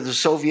under the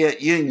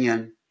Soviet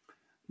Union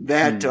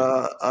that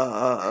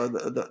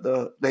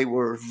they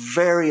were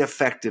very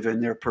effective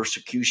in their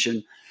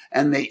persecution,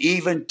 and they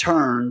even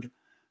turned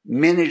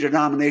many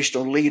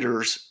denominational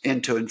leaders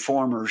into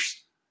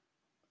informers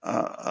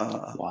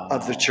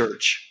of the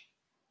church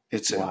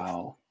itself.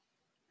 Wow.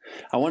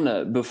 I want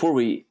to, before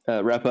we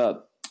wrap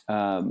up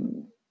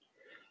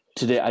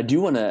today, I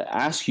do want to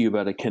ask you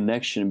about a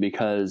connection,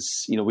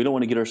 because, you know, we don't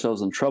want to get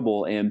ourselves in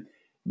trouble. And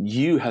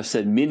you have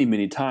said many,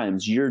 many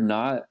times, you're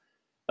not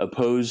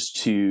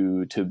opposed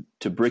to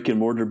brick and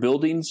mortar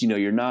buildings. You know,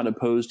 you're not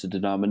opposed to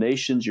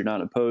denominations. You're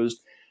not opposed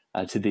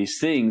to these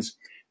things,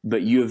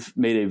 but you have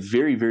made a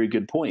very, very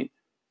good point.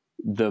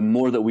 The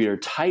more that we are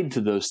tied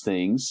to those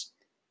things,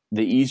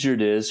 the easier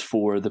it is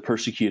for the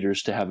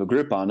persecutors to have a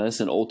grip on us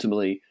and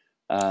ultimately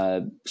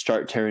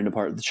start tearing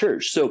apart the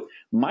church. So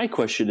my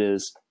question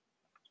is,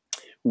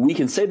 we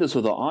can say this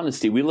with all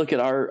honesty. We look at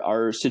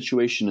our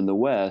situation in the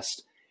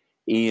West,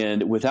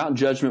 and without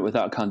judgment,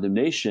 without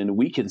condemnation,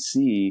 we can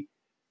see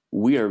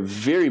we are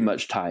very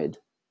much tied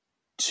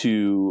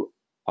to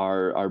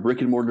our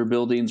brick and mortar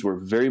buildings. We're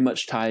very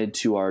much tied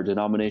to our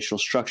denominational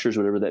structures,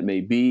 whatever that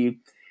may be.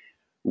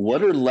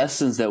 What are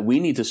lessons that we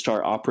need to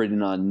start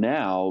operating on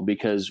now?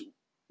 Because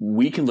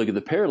we can look at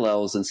the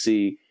parallels and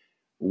see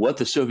what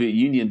the Soviet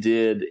Union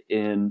did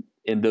in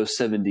those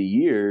 70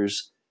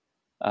 years.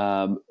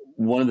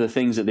 One of the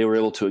things that they were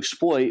able to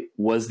exploit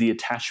was the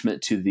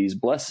attachment to these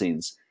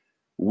blessings.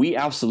 We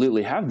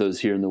absolutely have those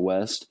here in the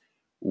West.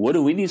 What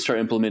do we need to start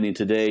implementing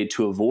today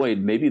to avoid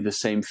maybe the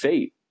same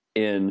fate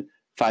in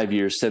 5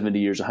 years, 70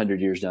 years, 100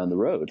 years down the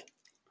road?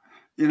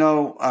 You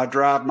know, I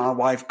drive my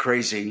wife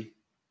crazy,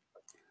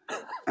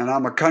 and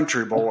I'm a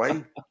country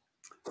boy.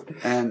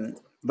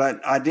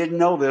 But I didn't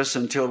know this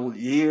until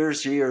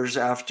years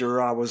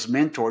after I was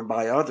mentored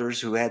by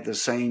others who had the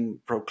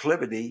same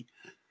proclivity,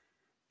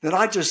 that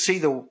I just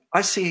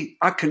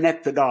I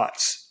connect the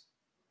dots.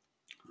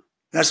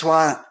 That's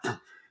why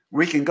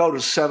we can go to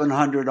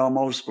 700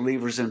 almost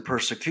believers in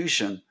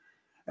persecution,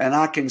 and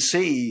I can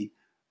see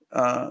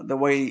the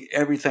way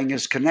everything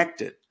is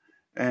connected,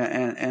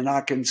 and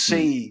I can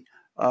see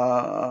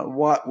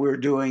what we're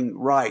doing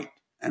right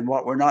and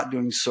what we're not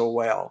doing so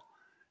well.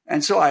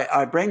 And so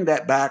I bring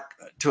that back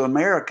to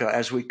America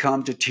as we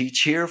come to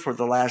teach here for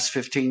the last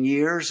 15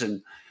 years,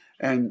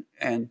 and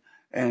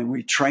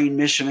we train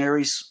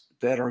missionaries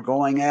that are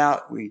going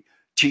out. We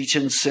teach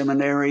in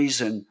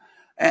seminaries, and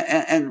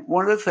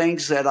one of the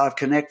things that I've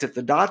connected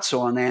the dots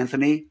on,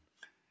 Anthony,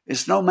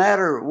 is no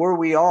matter where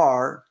we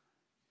are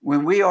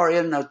when we are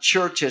in a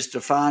church as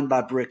defined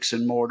by bricks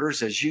and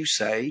mortars, as you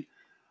say,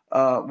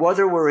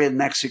 whether we're in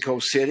Mexico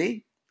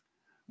City,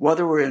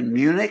 whether we're in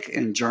Munich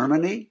in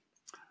Germany,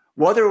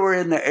 whether we're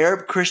in the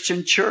Arab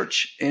Christian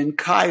church in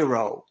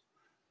Cairo,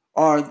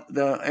 or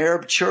the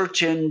Arab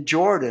church in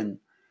Jordan,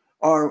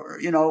 or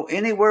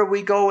anywhere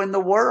we go in the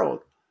world,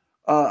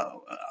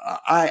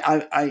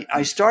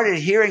 I started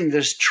hearing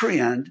this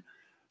trend,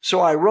 so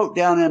I wrote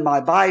down in my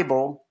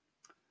Bible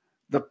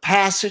the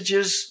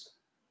passages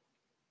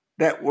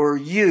that were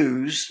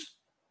used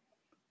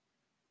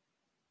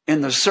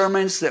in the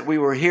sermons that we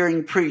were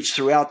hearing preached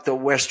throughout the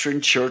Western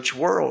church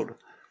world.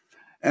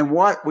 And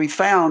what we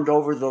found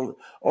over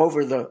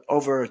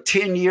a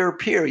 10-year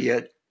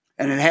period,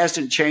 and it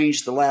hasn't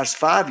changed the last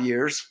 5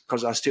 years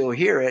because I still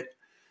hear it,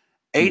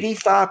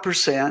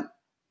 85%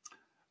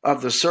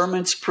 of the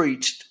sermons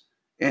preached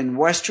in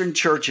Western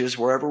churches,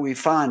 wherever we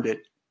find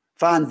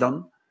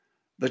them,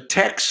 the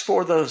text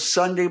for the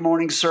Sunday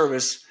morning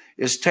service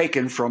is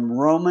taken from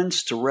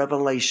Romans to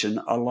Revelation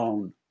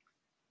alone.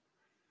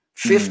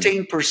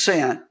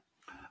 15%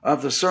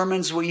 of the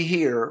sermons we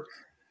hear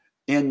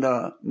in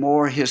the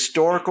more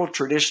historical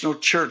traditional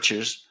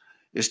churches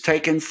is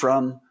taken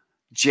from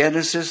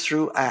Genesis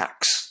through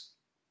Acts.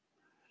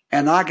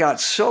 And I got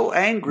so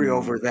angry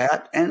over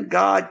that, and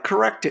God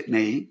corrected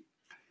me,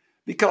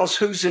 because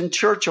who's in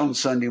church on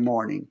Sunday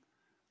morning?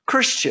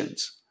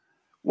 Christians.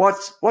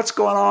 What's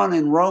going on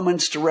in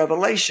Romans to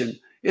Revelation?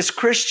 It's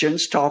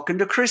Christians talking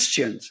to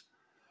Christians.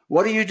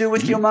 What do you do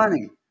with your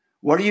money?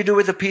 What do you do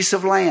with a piece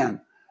of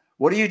land?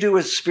 What do you do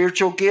with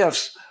spiritual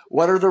gifts?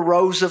 What are the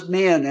roles of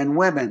men and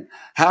women?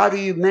 How do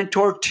you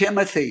mentor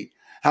Timothy?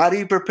 How do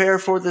you prepare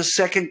for the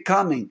second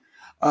coming?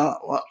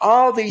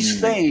 All these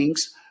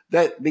things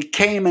that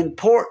became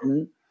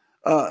important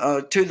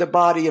to the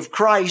body of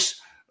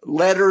Christ.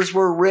 Letters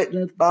were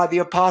written by the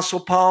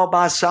Apostle Paul,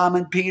 by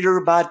Simon Peter,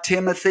 by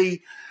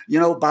Timothy,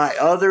 by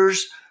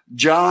others.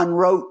 John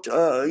wrote,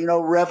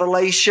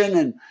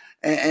 Revelation.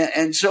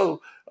 And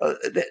so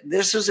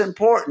this is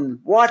important.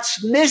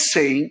 What's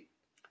missing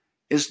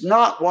is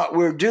not what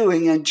we're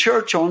doing in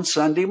church on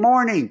Sunday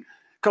morning,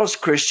 because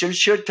Christians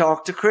should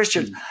talk to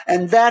Christians.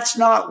 And that's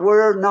not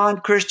where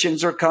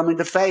non-Christians are coming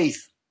to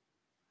faith.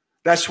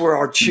 That's where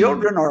our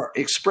children are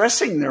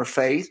expressing their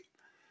faith.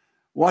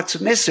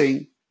 What's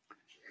missing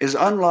is,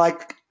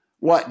 unlike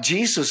what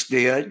Jesus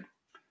did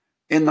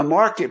in the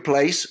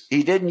marketplace,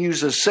 he didn't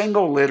use a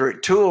single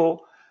literate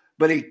tool,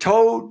 but he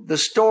told the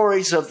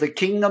stories of the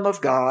kingdom of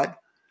God,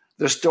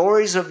 the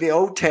stories of the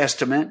Old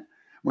Testament.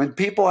 When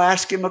people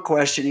asked him a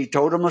question, he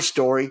told them a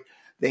story.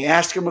 They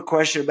asked him a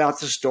question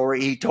about the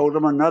story. He told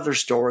them another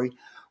story.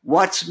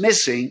 What's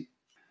missing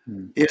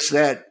is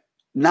that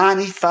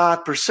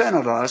 95%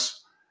 of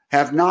us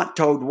have not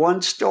told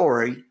one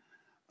story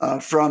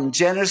from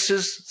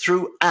Genesis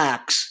through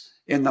Acts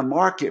in the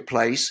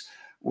marketplace,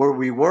 where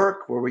we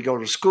work, where we go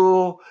to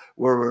school,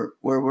 where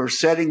we're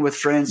sitting with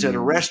friends at a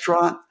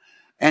restaurant.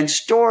 And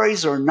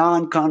stories are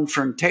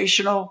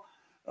non-confrontational.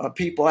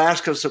 People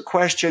ask us a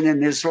question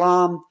in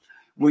Islam.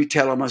 We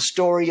tell them a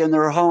story in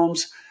their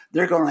homes.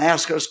 They're going to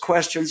ask us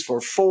questions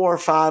for 4 or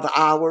 5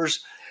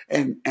 hours,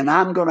 and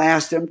I'm going to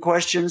ask them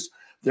questions.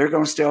 They're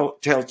going to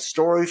tell a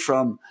story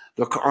from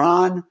the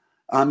Quran.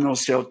 I'm going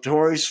to tell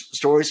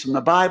stories from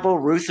the Bible.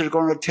 Ruth is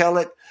going to tell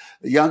it.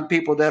 The young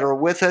people that are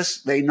with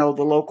us, they know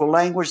the local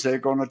language. They're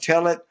going to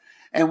tell it.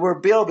 And we're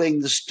building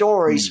the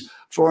stories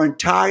for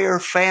entire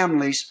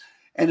families.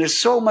 And it's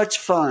so much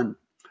fun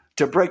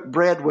to break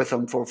bread with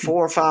them for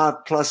 4 or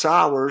 5 plus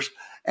hours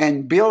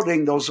and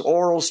building those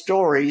oral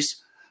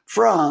stories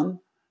from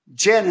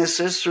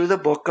Genesis through the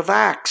book of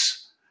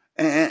Acts.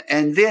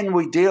 And then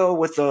we deal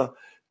with the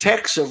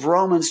text of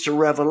Romans to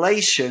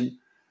Revelation.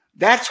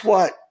 That's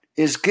what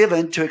is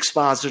given to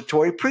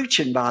expository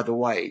preaching, by the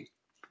way,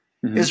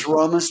 is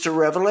Romans to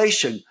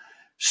Revelation.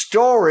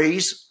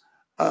 Stories,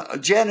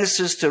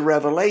 Genesis to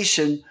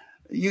Revelation,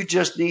 you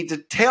just need to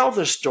tell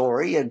the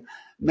story and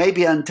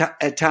maybe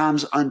at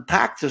times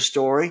unpack the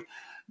story.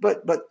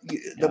 But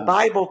the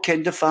Bible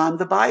can define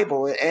the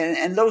Bible.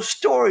 And those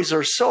stories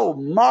are so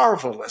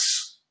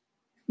marvelous.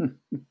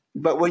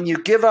 But when you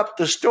give up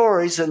the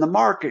stories in the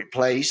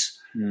marketplace,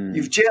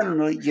 you've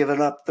generally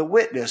given up the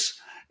witness.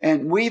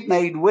 And we've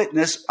made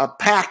witness a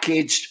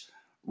packaged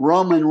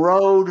Roman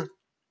road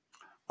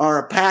or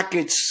a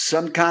packaged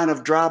some kind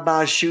of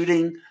drive-by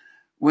shooting,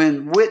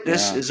 when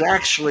witness is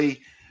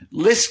actually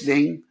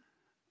listening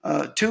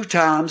 2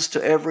 times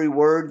to every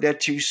word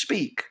that you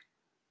speak.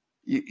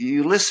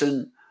 You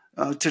listen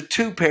to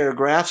 2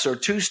 paragraphs or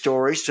 2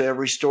 stories to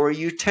every story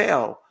you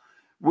tell.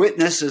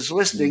 Witness is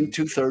listening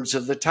 2/3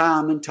 of the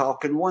time and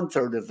talking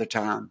 1/3 of the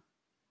time.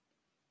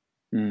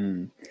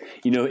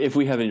 If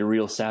we have any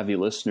real savvy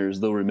listeners,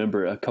 they'll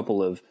remember a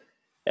couple of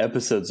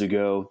episodes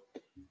ago,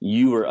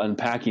 you were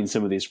unpacking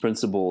some of these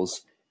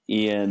principles,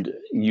 and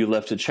you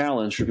left a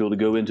challenge for people to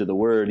go into the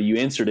Word. You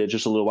answered it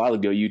just a little while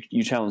ago.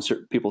 You challenged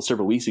people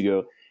several weeks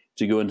ago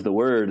to go into the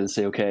Word and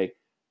say, okay,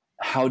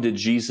 how did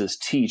Jesus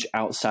teach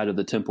outside of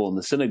the temple and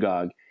the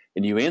synagogue?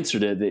 And you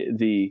answered it.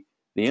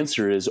 The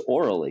answer is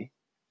orally.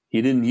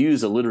 He didn't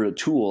use a literate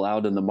tool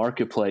out in the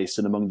marketplace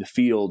and among the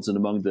fields and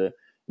among the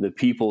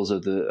peoples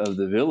of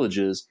the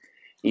villages.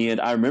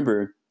 And I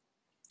remember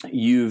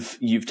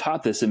you've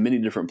taught this in many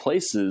different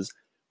places.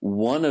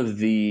 One of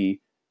the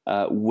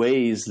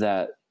ways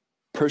that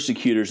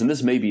persecutors, and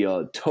this may be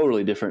a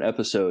totally different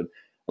episode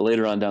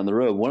later on down the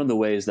road, one of the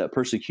ways that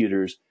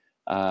persecutors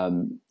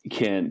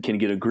can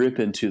get a grip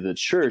into the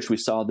church, we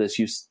saw this,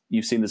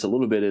 you've seen this a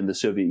little bit in the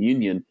Soviet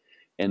Union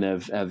and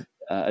have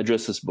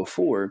addressed this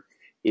before,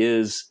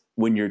 is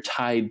when you're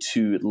tied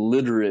to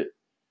literate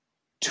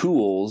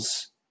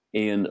tools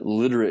and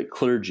literate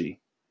clergy.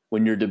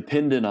 When you're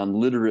dependent on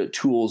literate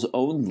tools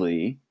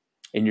only,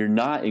 and you're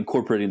not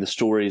incorporating the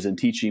stories and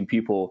teaching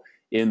people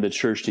in the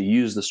church to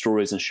use the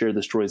stories and share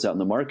the stories out in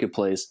the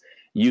marketplace,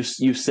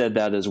 you've said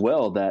that as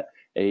well, that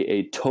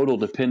a total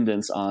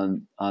dependence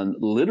on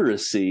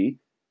literacy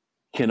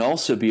can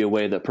also be a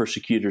way that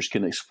persecutors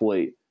can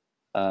exploit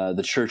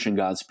the church and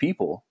God's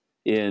people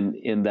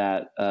in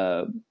that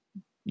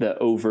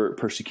overt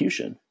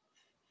persecution.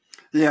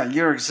 Yeah,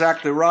 you're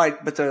exactly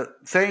right. But the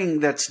thing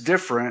that's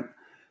different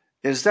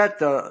is that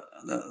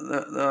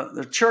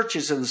the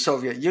churches in the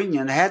Soviet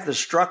Union had the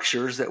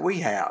structures that we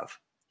have.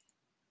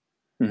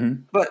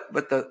 Mm-hmm.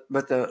 But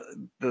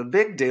the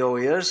big deal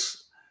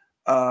is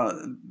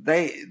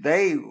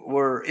they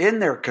were in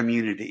their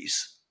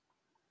communities.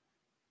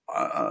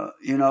 I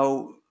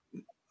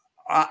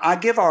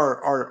give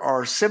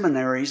our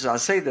seminaries, I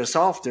say this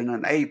often,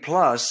 an A+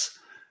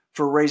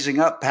 for raising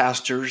up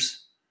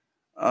pastors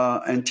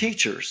and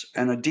teachers,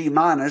 and a D-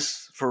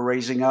 for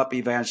raising up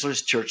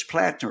evangelist church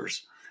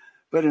planters.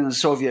 But in the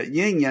Soviet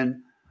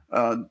Union,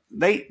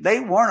 they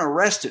weren't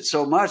arrested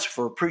so much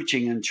for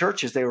preaching in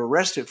churches. They were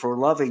arrested for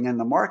loving in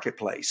the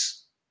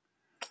marketplace,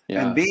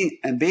 and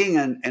being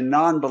in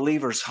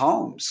non-believers'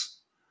 homes,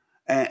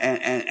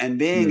 and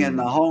being in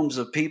the homes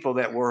of people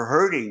that were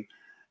hurting,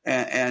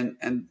 and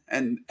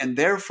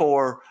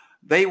therefore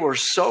they were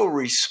so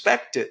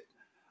respected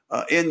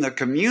in the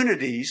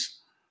communities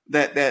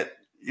that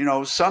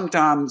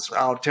sometimes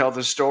I'll tell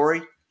the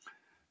story,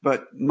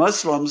 but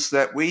Muslims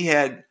that we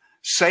had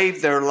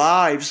saved their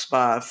lives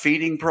by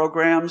feeding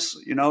programs,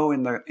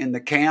 in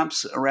the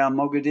camps around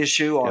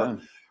Mogadishu, or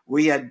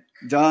we had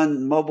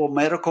done mobile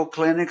medical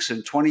clinics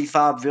in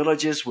 25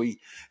 villages. We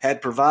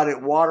had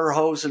provided water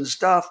hose and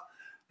stuff.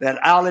 That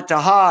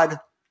Al-Ittihad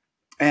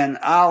and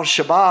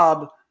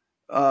Al-Shabaab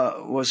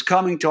was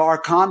coming to our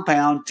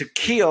compound to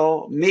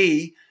kill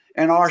me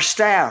and our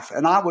staff.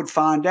 And I would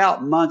find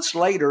out months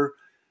later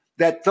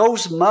that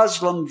those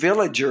Muslim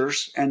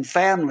villagers and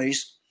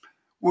families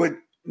would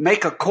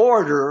make a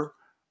corridor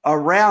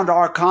around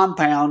our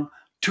compound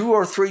 2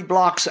 or 3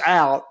 blocks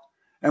out.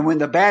 And when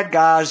the bad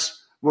guys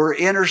were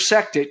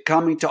intersected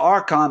coming to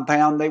our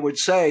compound, they would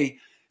say,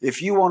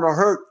 if you want to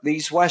hurt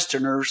these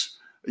Westerners,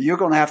 you're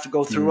going to have to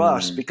go through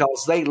us,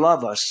 because they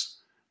love us.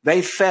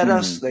 They fed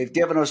us. They've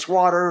given us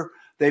water.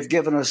 They've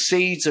given us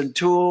seeds and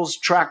tools,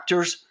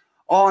 tractors,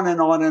 on and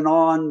on and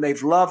on.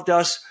 They've loved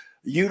us.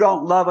 You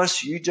don't love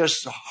us. You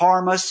just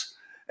harm us.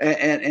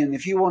 And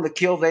if you want to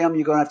kill them,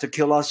 you're going to have to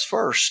kill us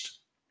first.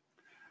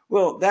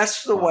 Well,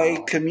 that's the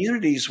way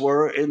communities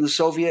were in the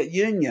Soviet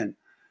Union.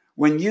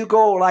 When you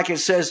go, like it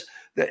says,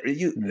 that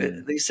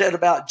they said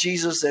about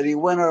Jesus that he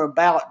went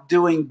about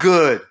doing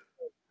good.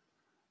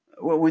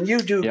 Well, when you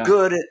do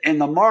good in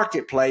the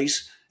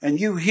marketplace and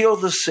you heal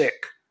the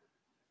sick,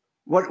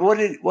 what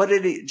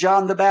did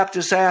John the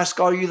Baptist ask?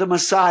 Are you the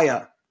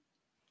Messiah?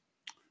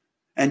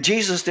 And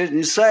Jesus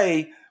didn't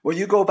say, well,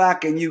 you go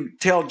back and you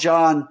tell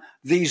John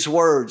these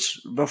words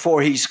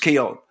before he's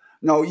killed.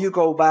 No, you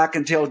go back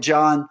and tell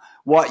John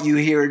what you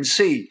hear and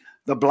see.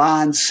 The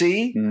blind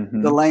see,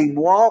 the lame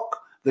walk,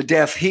 the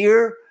deaf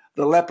hear,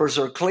 the lepers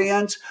are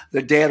cleansed,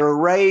 the dead are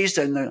raised,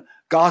 and the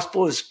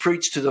gospel is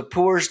preached to the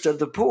poorest of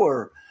the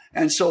poor.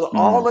 And so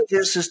all of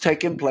this is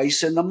taking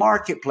place in the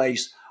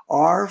marketplace.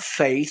 Our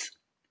faith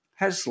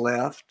has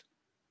left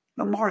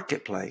the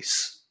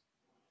marketplace.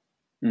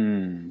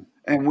 And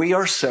we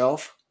are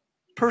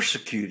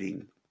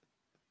self-persecuting.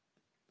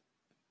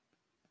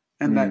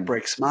 And that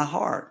breaks my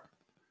heart.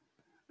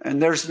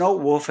 And there's no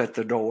wolf at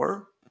the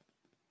door.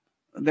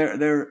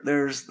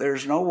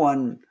 There's no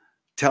one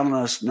telling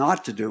us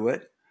not to do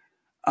it.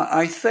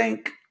 I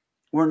think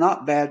we're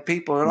not bad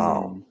people at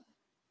all.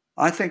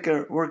 I think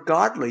we're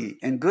godly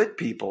and good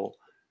people.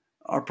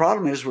 Our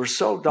problem is we're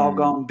so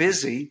doggone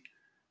busy,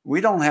 we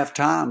don't have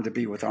time to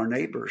be with our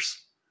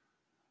neighbors.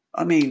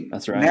 I mean,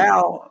 that's right.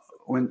 Now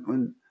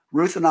when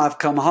Ruth and I have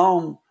come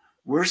home,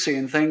 we're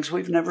seeing things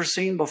we've never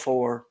seen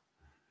before.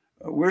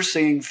 We're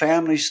seeing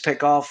families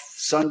take off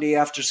Sunday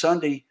after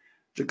Sunday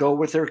to go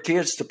with their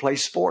kids to play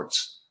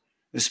sports,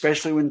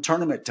 especially when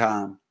tournament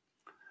time.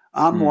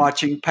 I'm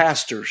watching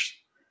pastors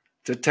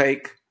to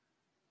take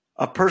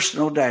a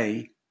personal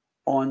day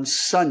on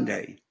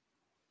Sunday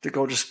to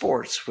go to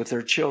sports with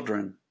their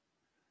children.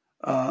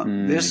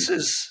 This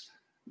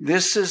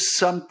is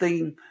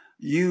something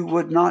you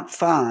would not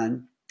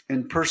find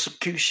in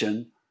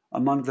persecution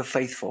among the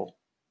faithful.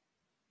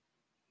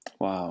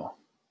 Wow.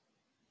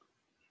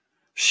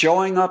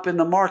 showing up in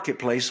the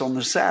marketplace on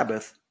the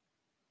Sabbath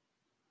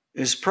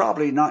is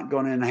probably not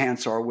going to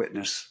enhance our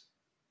witness.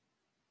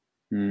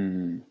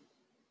 Wow,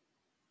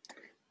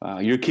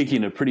 you're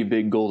kicking a pretty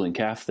big golden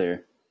calf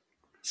there.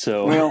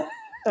 So, well,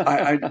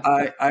 I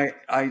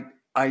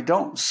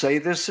don't say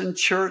this in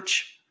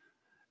church,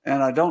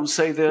 and I don't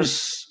say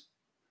this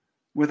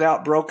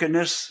without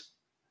brokenness,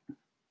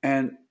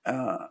 and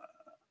I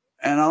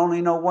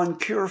only know one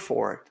cure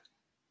for it.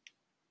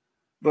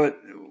 But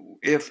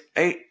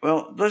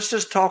let's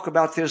just talk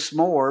about this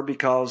more,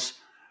 because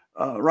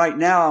right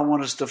now I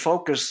want us to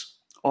focus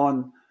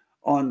on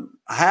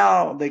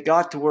how they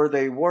got to where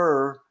they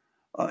were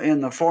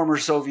in the former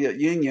Soviet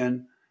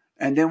Union,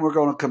 and then we're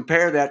going to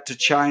compare that to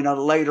China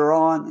later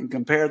on, and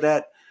compare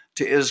that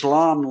to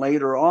Islam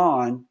later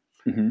on.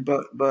 mm-hmm.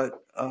 But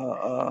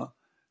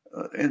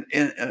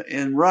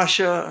in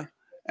Russia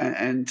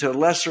and to a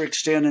lesser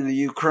extent in the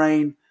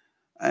Ukraine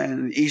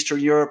and Eastern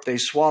Europe, they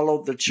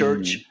swallowed the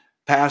church,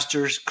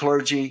 pastors,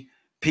 clergy,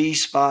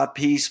 piece by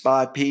piece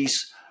by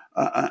piece,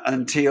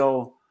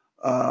 until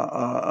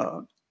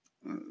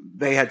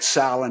they had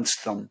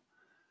silenced them.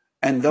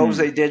 And those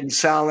they didn't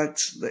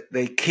silence,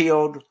 they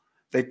killed,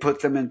 they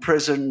put them in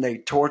prison, they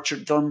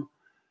tortured them.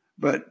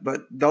 But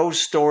those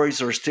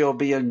stories are still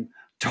being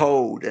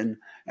told, and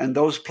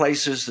those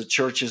places, the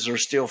churches are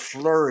still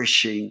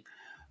flourishing.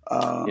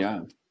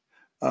 But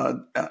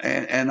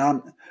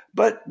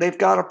they've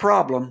got a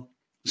problem.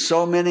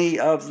 So many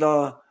of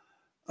the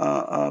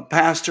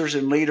pastors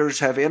and leaders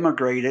have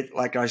immigrated.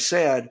 Like I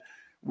said,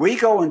 we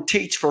go and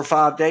teach for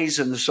 5 days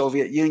in the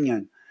Soviet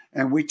Union,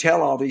 and we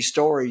tell all these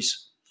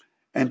stories.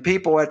 And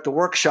people at the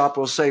workshop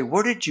will say,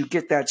 "Where did you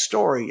get that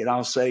story?" And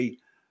I'll say,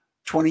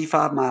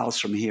 25 miles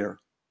from here.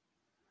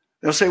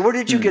 They'll say, "Where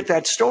did you get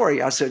that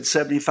story?" I said,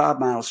 75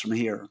 miles from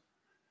here.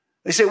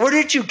 They say, "Where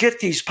did you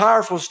get these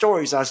powerful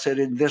stories?" I said,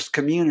 "In this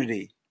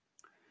community."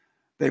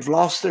 They've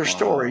lost their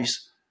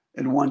stories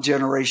in one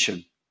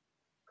generation.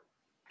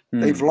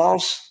 They've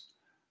lost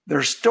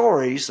their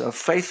stories of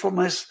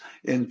faithfulness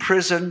in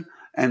prison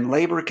and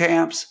labor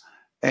camps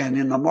and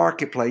in the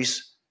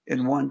marketplace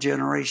in one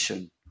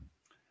generation.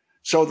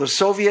 So the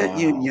Soviet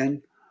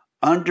Union,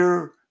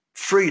 under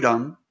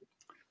freedom,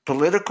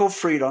 political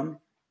freedom,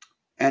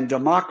 and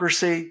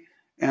democracy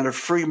and a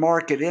free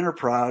market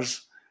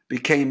enterprise,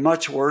 became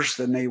much worse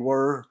than they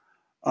were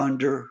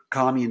under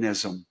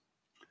communism.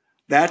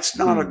 That's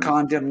not a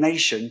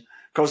condemnation,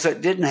 because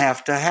that didn't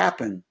have to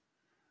happen.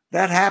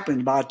 That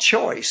happened by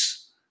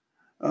choice.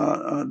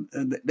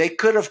 They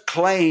could have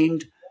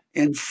claimed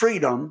in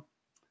freedom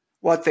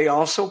what they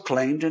also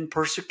claimed in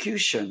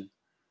persecution.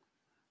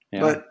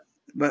 Yeah.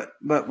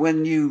 But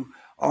when you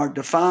are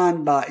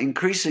defined by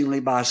increasingly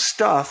by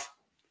stuff,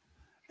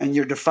 and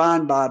you're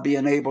defined by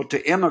being able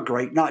to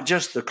immigrate, not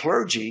just the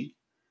clergy,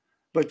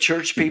 but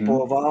church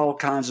people of all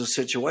kinds of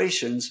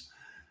situations,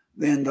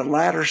 then the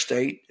latter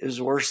state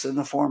is worse than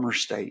the former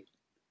state.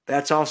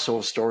 That's also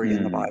a story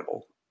in the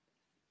Bible.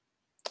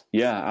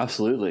 Yeah,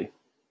 absolutely.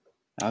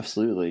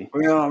 Absolutely.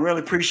 Well, I really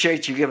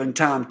appreciate you giving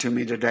time to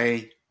me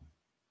today.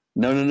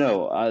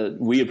 No.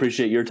 We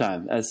appreciate your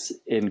time. That's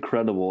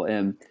incredible.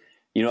 And,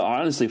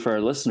 honestly, for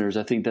our listeners,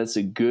 I think that's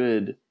a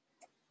good,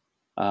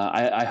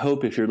 I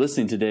hope if you're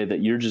listening today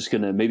that you're just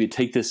going to maybe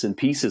take this in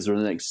pieces over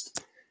the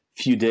next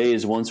few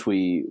days once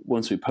we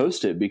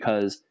post it,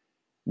 because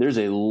there's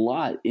a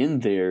lot in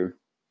there.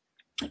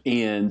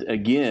 And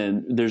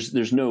again,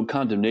 there's no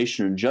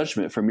condemnation or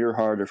judgment from your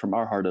heart or from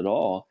our heart at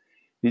all.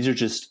 These are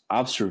just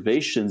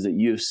observations that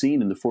you have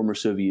seen in the former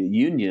Soviet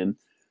Union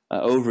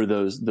over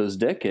those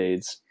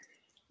decades.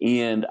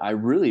 And I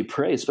really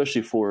pray,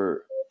 especially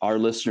for our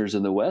listeners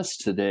in the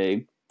West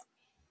today,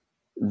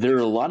 there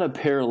are a lot of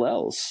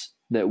parallels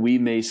that we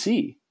may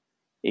see.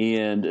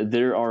 And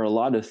there are a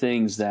lot of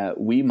things that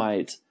we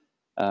might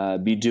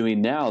be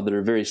doing now that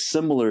are very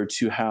similar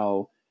to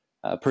how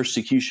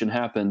persecution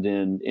happened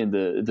in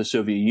the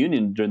Soviet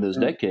Union during those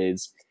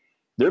decades.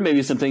 There may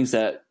be some things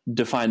that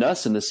define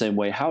us in the same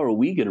way. How are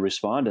we going to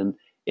respond?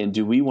 And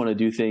do we want to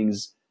do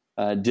things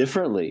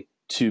differently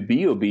to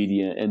be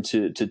obedient and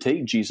to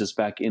take Jesus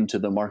back into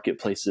the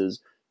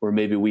marketplaces where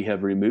maybe we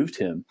have removed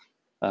him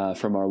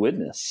from our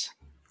witness?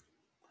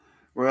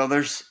 Well,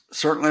 there's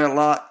certainly a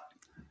lot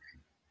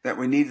that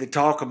we need to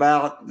talk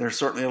about. There's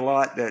certainly a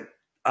lot that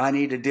I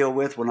need to deal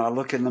with when I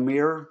look in the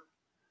mirror.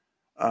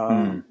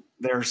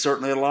 There's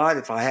certainly a lot,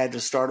 if I had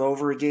to start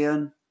over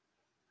again,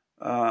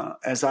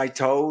 as I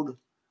told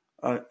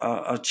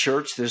a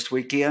church this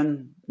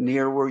weekend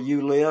near where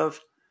you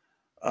live.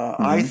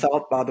 I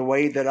thought, by the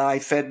way that I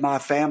fed my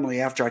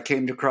family after I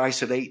came to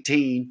Christ at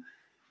 18,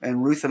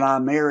 and Ruth and I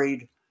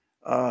married,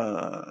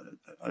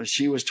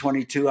 she was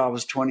 22, I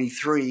was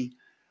 23.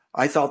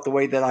 I thought the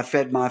way that I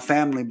fed my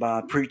family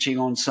by preaching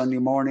on Sunday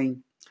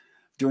morning,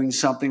 doing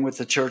something with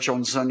the church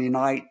on Sunday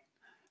night,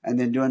 and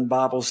then doing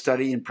Bible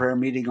study and prayer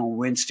meeting on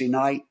Wednesday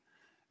night.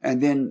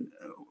 And then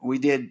we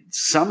did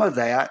some of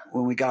that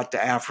when we got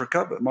to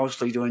Africa, but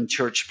mostly doing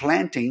church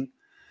planting.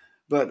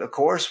 But of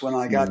course, when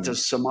I got to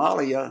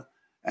Somalia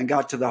and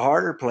got to the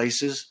harder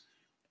places,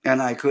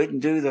 and I couldn't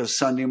do the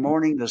Sunday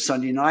morning, the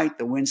Sunday night,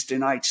 the Wednesday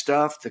night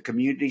stuff, the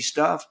community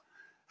stuff.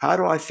 How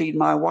do I feed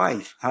my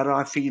wife? How do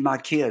I feed my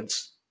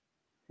kids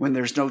when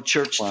there's no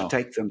church to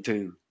take them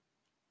to?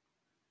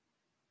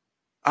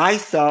 I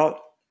thought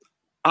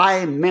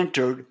I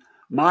mentored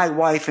my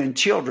wife and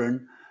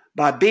children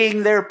by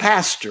being their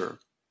pastor.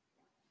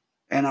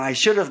 And I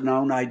should have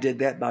known I did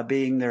that by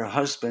being their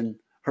husband,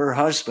 her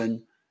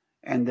husband,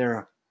 and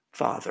their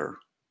father.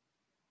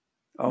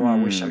 Oh, I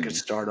wish I could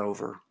start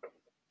over.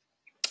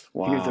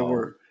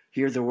 Wow.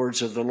 Hear the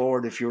words of the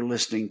Lord if you're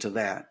listening to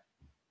that.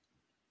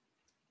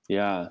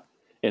 Yeah.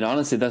 And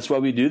honestly, that's why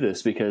we do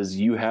this, because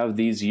you have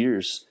these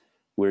years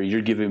where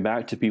you're giving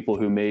back to people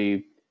who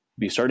may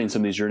be starting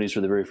some of these journeys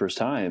for the very first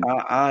time.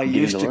 I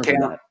used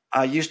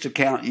to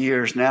count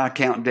years. Now I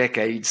count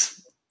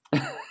decades.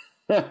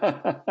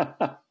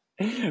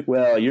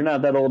 Well, you're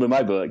not that old in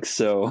my book.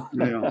 So,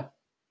 yeah.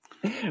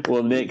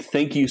 Well, Nik,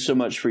 thank you so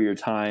much for your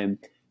time.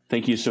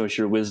 Thank you so much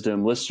for your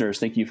wisdom. Listeners,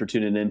 thank you for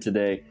tuning in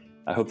today.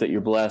 I hope that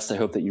you're blessed. I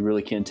hope that you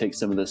really can take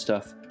some of this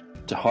stuff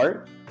to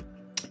heart.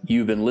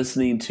 You've been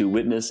listening to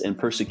Witness and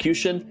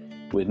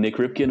Persecution with Nik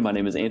Ripken. My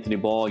name is Anthony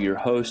Ball, your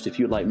host. If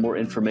you'd like more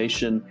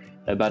information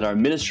about our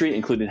ministry,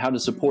 including how to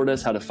support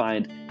us, how to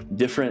find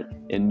different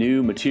and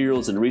new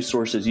materials and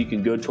resources, you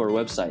can go to our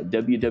website,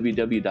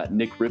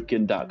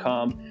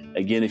 www.nikripken.com.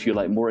 Again, if you'd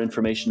like more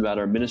information about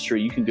our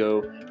ministry, you can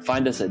go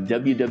find us at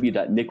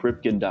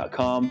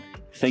www.nikripken.com.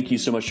 Thank you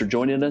so much for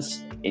joining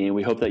us, and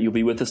we hope that you'll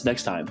be with us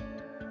next time.